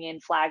Grand Canyon,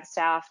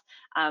 Flagstaff.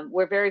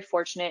 We're very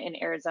fortunate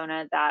in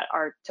Arizona that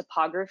our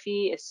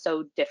topography is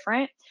so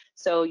different.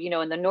 So,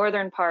 in the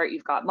northern part,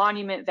 you've got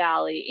Monument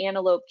Valley,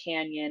 Antelope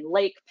Canyon,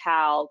 Lake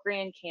Powell,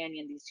 Grand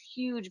Canyon, these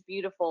huge,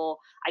 beautiful,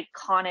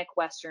 iconic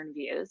Western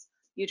views.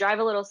 You drive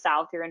a little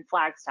south, you're in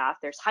Flagstaff.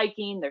 There's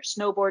hiking, there's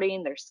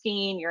snowboarding, there's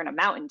skiing. You're in a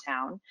mountain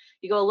town.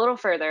 You go a little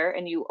further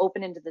and you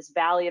open into this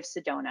valley of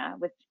Sedona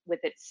with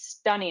its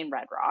stunning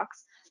red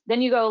rocks.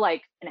 Then you go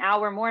like an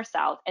hour more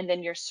south, and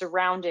then you're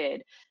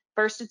surrounded.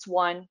 First it's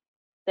 1,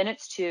 then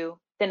it's 2,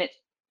 then it's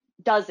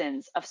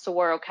dozens of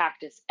saguaro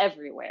cactus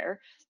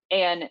everywhere.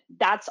 And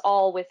that's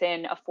all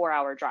within a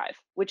 4-hour drive,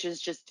 which is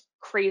just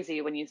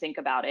crazy when you think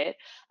about it.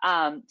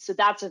 So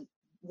that's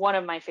one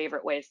of my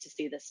favorite ways to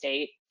see the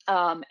state.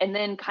 And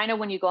then kind of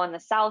when you go on the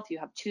south, you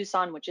have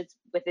Tucson, which is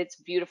with its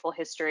beautiful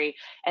history.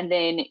 And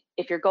then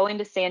if you're going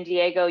to San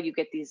Diego, you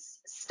get these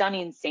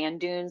stunning sand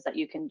dunes that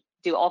you can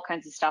do all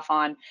kinds of stuff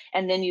on.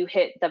 And then you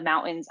hit the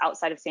mountains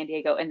outside of San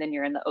Diego, and then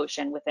you're in the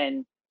ocean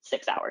within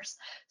 6 hours.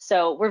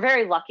 So we're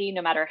very lucky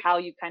no matter how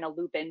you kind of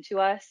loop into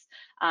us.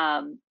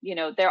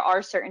 There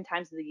are certain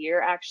times of the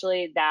year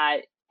actually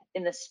that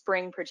in the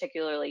spring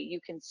particularly, you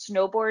can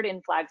snowboard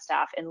in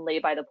Flagstaff and lay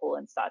by the pool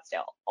in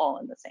Scottsdale all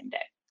in the same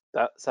day.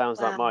 That sounds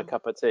like my Wow.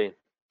 cup of tea.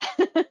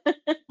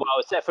 Well,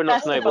 it's definitely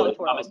not Best of snowboarding. both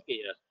I'm a worlds.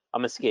 skier.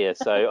 I'm a skier,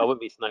 so I wouldn't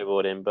be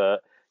snowboarding.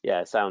 But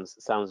yeah,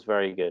 sounds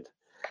very good.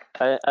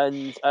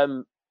 And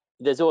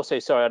there's also,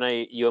 sorry, I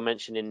know you were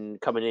mentioning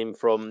coming in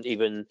from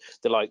even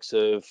the likes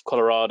of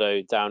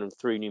Colorado down and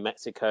through New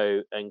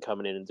Mexico and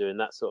coming in and doing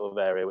that sort of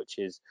area, which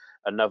is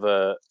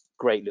another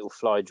great little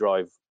fly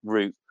drive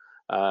route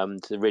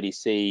to really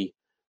see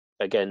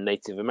again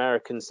Native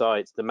American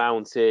sites, the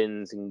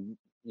mountains, and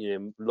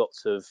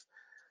lots of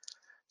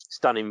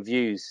stunning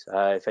views.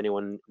 If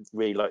anyone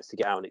really likes to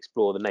get out and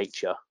explore the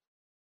nature.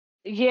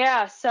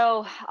 Yeah,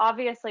 so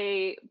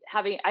obviously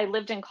I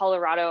lived in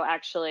Colorado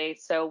actually.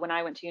 So when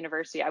I went to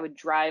university, I would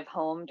drive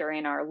home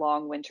during our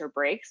long winter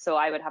break. So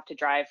I would have to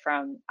drive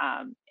from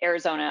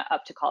Arizona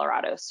up to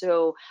Colorado.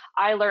 So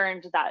I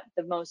learned that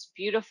the most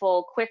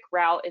beautiful, quick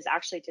route is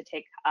actually to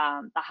take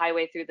the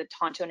highway through the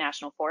Tonto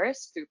National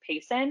Forest through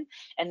Payson.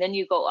 And then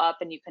you go up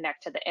and you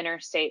connect to the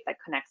interstate that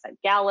connects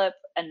at Gallup.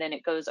 And then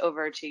it goes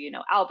over to,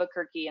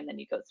 Albuquerque. And then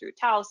you go through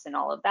Taos and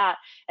all of that.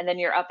 And then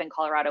you're up in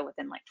Colorado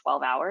within like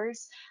 12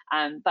 hours.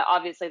 But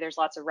obviously there's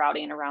lots of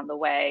routing around the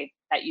way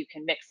that you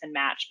can mix and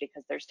match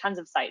because there's tons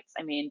of sites.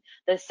 I mean,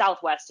 the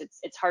Southwest,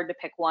 it's hard to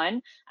pick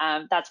one.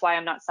 That's why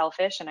I'm not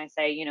selfish. And I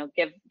say,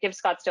 give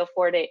Scottsdale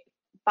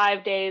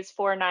 5 days,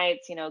 4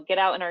 nights, get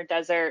out in our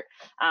desert.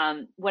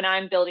 When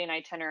I'm building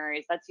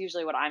itineraries, that's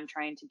usually what I'm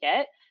trying to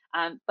get.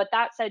 But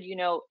that said,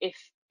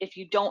 if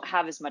you don't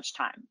have as much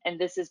time, and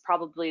this is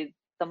probably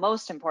the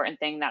most important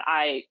thing that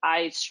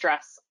I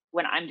stress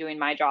when I'm doing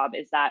my job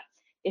is that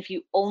if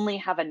you only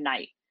have a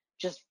night,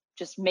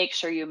 just make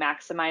sure you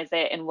maximize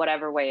it in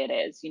whatever way it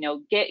is.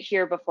 Get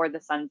here before the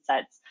sun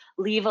sets,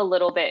 leave a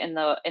little bit in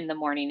the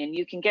morning, and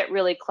you can get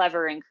really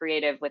clever and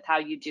creative with how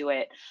you do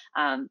it.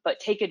 But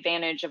take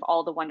advantage of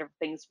all the wonderful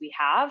things we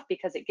have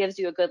because it gives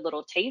you a good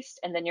little taste,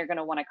 and then you're going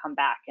to want to come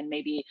back and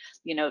maybe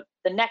the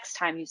next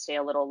time you stay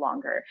a little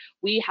longer.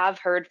 We have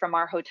heard from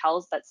our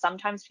hotels that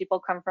sometimes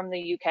people come from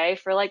the UK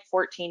for like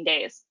 14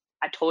 days.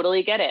 I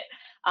totally get it.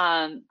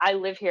 I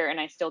live here and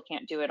I still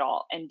can't do it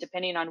all. And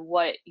depending on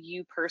what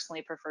you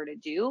personally prefer to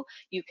do,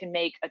 you can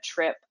make a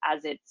trip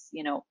as it's,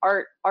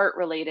 art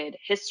related,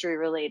 history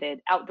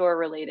related, outdoor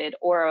related,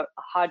 or a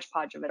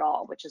hodgepodge of it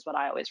all, which is what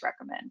I always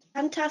recommend.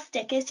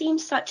 Fantastic. It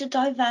seems such a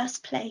diverse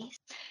place.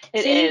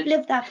 It So you've is.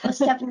 lived there for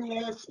 7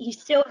 years. You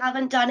still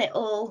haven't done it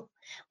all.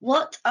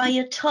 What are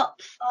your top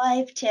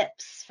 5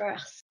 tips for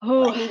us?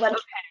 For Oh, anyone?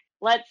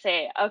 let's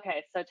see.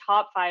 Okay, so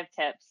top 5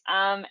 tips.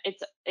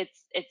 It's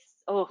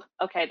oh,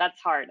 okay, that's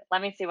hard.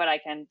 Let me see what I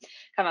can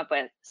come up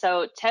with.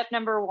 So tip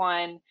number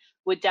 1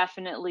 would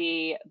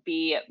definitely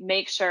be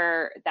make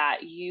sure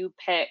you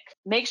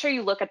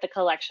look at the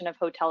collection of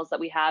hotels that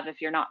we have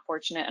if you're not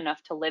fortunate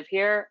enough to live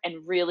here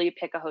and really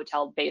pick a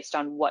hotel based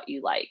on what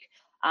you like.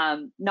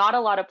 Not a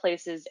lot of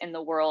places in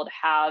the world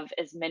have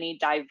as many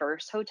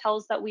diverse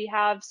hotels that we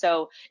have.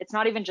 So it's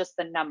not even just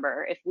the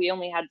number. If we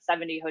only had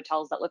 70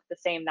 hotels that look the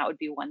same, that would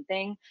be one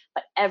thing.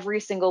 But every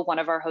single one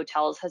of our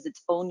hotels has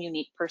its own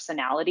unique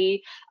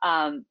personality.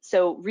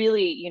 So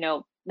really,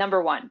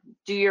 number 1,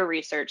 do your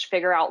research,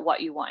 figure out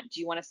what you want. Do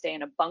you want to stay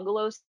in a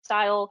bungalow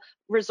style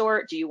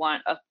resort? Do you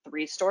want a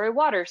 3-story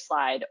water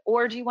slide?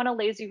 Or do you want a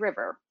lazy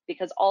river?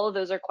 Because all of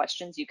those are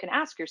questions you can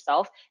ask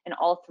yourself, and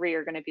all 3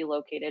 are going to be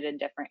located in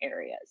different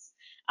areas.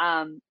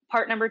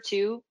 Part number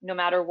 2, no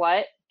matter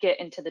what, get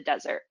into the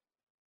desert.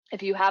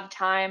 If you have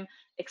time,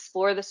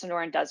 explore the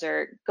Sonoran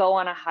Desert, go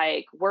on a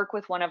hike, work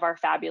with one of our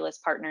fabulous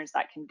partners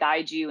that can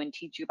guide you and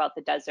teach you about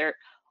the desert.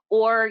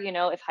 Or,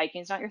 if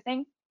hiking's not your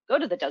thing, go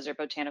to the Desert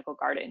Botanical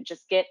Garden.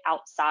 Just get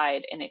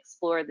outside and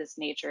explore this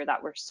nature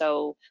that we're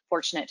so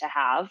fortunate to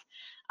have.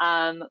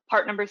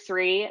 Part number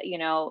 3,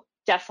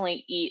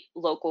 definitely eat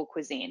local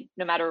cuisine.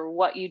 No matter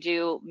what you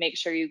do, make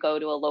sure you go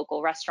to a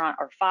local restaurant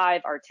or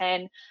 5 or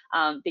 10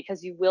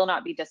 because you will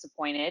not be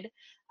disappointed.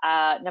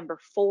 Number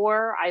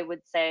 4, I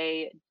would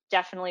say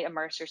definitely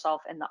immerse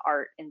yourself in the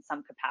art in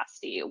some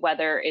capacity,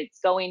 whether it's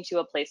going to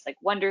a place like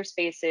Wonder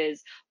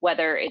Spaces,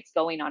 whether it's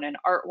going on an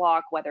art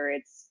walk, whether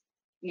it's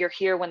you're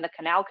here when the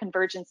canal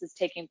convergence is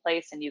taking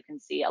place and you can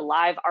see a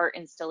live art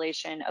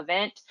installation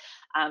event.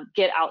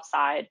 Get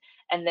outside.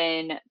 And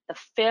then the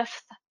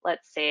 5th,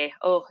 let's see,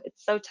 oh,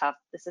 it's so tough.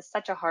 This is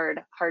such a hard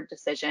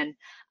decision.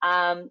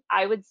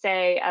 I would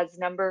say as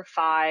number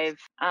 5,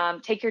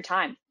 take your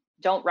time.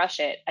 Don't rush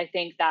it. I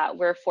think that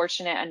we're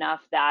fortunate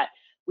enough that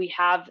we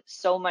have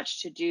so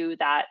much to do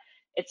that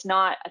it's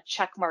not a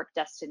checkmark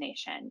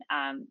destination.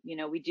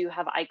 We do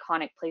have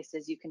iconic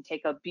places. You can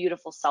take a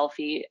beautiful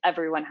selfie.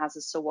 Everyone has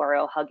a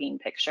saguaro hugging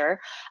picture.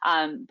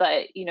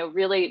 But,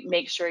 really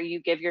make sure you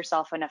give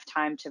yourself enough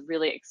time to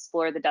really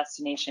explore the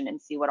destination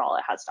and see what all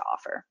it has to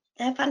offer.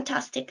 They're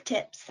fantastic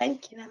tips.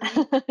 Thank you,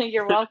 Emily.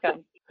 You're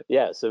welcome.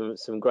 Yeah,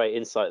 some great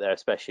insight there,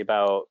 especially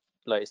about,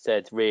 like I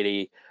said,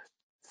 really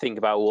think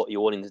about what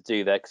you're wanting to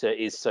do there, because it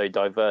is so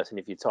diverse, and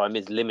if your time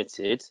is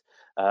limited,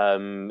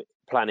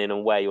 planning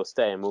on where you're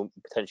staying will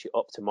potentially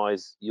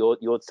optimize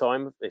your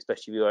time,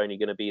 especially if you're only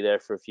going to be there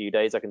for a few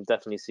days. I can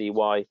definitely see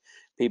why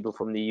people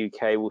from the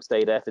UK will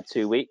stay there for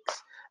 2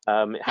 weeks.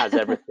 It has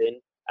everything,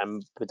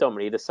 and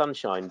predominantly the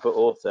sunshine, but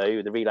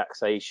also the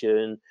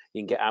relaxation.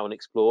 You can get out and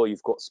explore.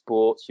 You've got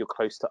sports. You're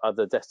close to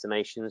other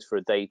destinations for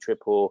a day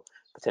trip, or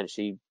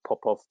potentially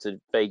pop off to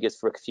Vegas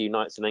for a few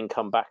nights and then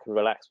come back and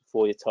relax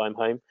before your time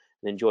home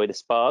and enjoy the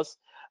spas.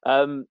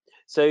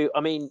 So,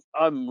 I mean,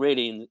 I'm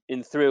really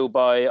enthralled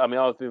by,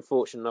 I've been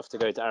fortunate enough to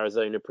go to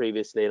Arizona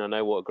previously, and I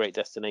know what a great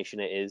destination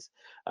it is.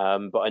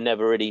 But I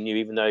never really knew,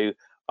 even though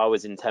I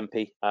was in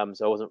Tempe,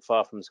 so I wasn't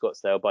far from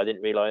Scottsdale, but I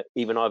didn't realize,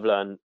 even I've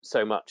learned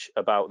so much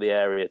about the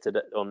area today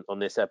on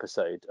this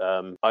episode.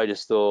 I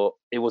just thought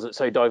it wasn't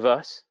so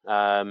diverse,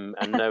 and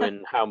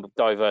knowing how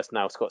diverse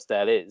now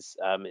Scottsdale is,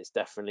 it's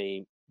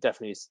definitely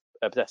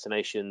a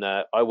destination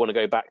that I want to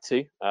go back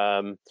to.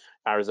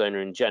 Arizona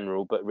in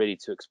general, but really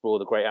to explore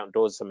the great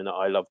outdoors is something that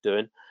I love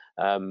doing.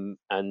 And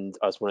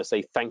I just want to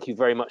say thank you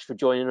very much for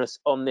joining us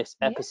on this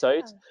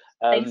episode.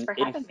 Thanks for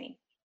having me.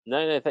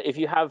 No, if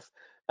you have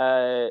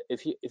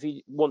if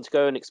you want to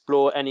go and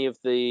explore any of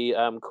the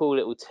cool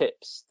little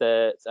tips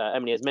that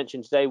Emily has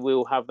mentioned today,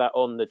 we'll have that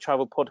on the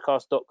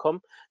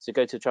travelpodcast.com. So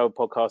go to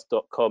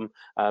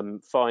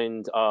travelpodcast.com,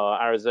 find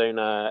our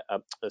Arizona,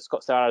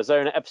 Scottsdale,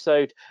 Arizona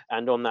episode,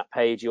 and on that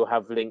page you'll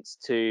have links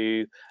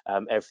to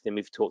everything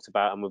we've talked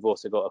about, and we've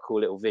also got a cool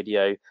little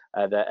video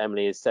that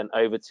Emily has sent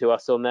over to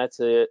us on there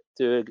to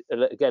do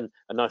again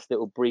a nice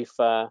little brief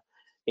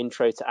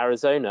intro to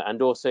Arizona,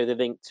 and also the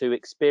link to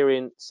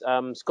experience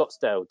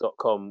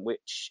Scottsdale.com,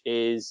 which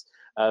is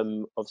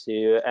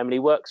obviously Emily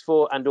works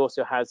for, and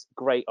also has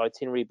great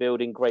itinerary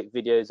building, great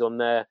videos on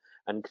there,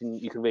 and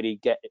you can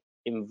really get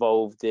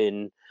involved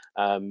in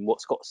what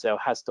Scottsdale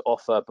has to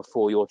offer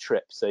before your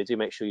trip. So do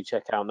make sure you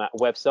check out that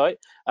website.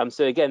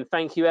 So again,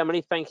 thank you,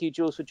 Emily. Thank you,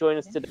 Jules, for joining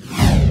us today.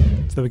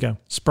 So there we go.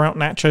 Sprout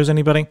nachos,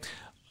 anybody?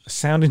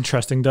 Sound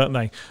interesting, don't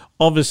they?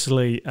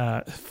 Obviously,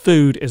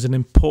 food is an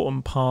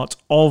important part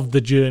of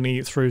the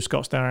journey through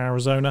Scottsdale,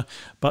 Arizona,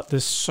 but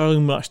there's so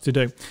much to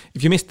do.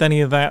 If you missed any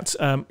of that,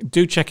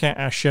 do check out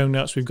our show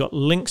notes. We've got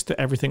links to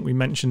everything we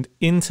mentioned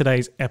in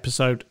today's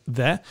episode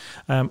there.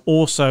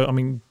 Also,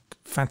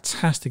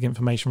 fantastic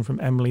information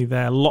from Emily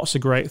there. Lots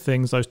of great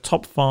things. Those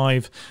top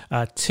 5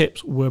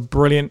 tips were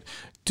brilliant.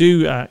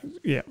 Do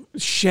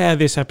share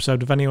this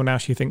episode with anyone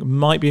else you think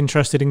might be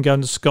interested in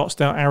going to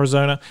Scottsdale,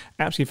 Arizona.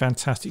 Absolutely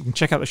fantastic. You can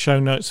check out the show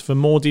notes for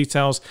more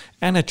details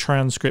and a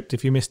transcript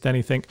if you missed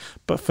anything.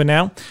 But for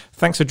now,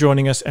 thanks for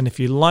joining us. And if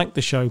you like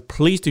the show,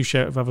 please do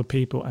share it with other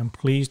people, and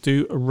please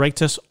do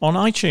rate us on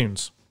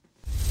iTunes.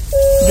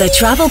 The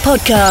Travel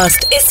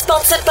Podcast is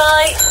sponsored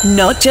by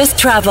Not Just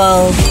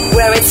Travel,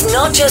 where it's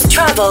not just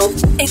travel,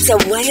 it's a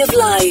way of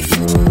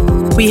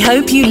life. We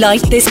hope you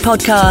liked this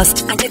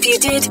podcast, and if you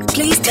did,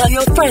 please tell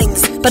your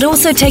friends, but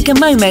also take a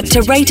moment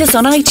to rate us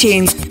on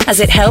iTunes, as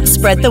it helps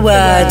spread the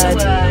word.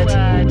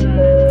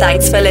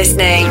 Thanks for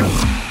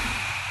listening.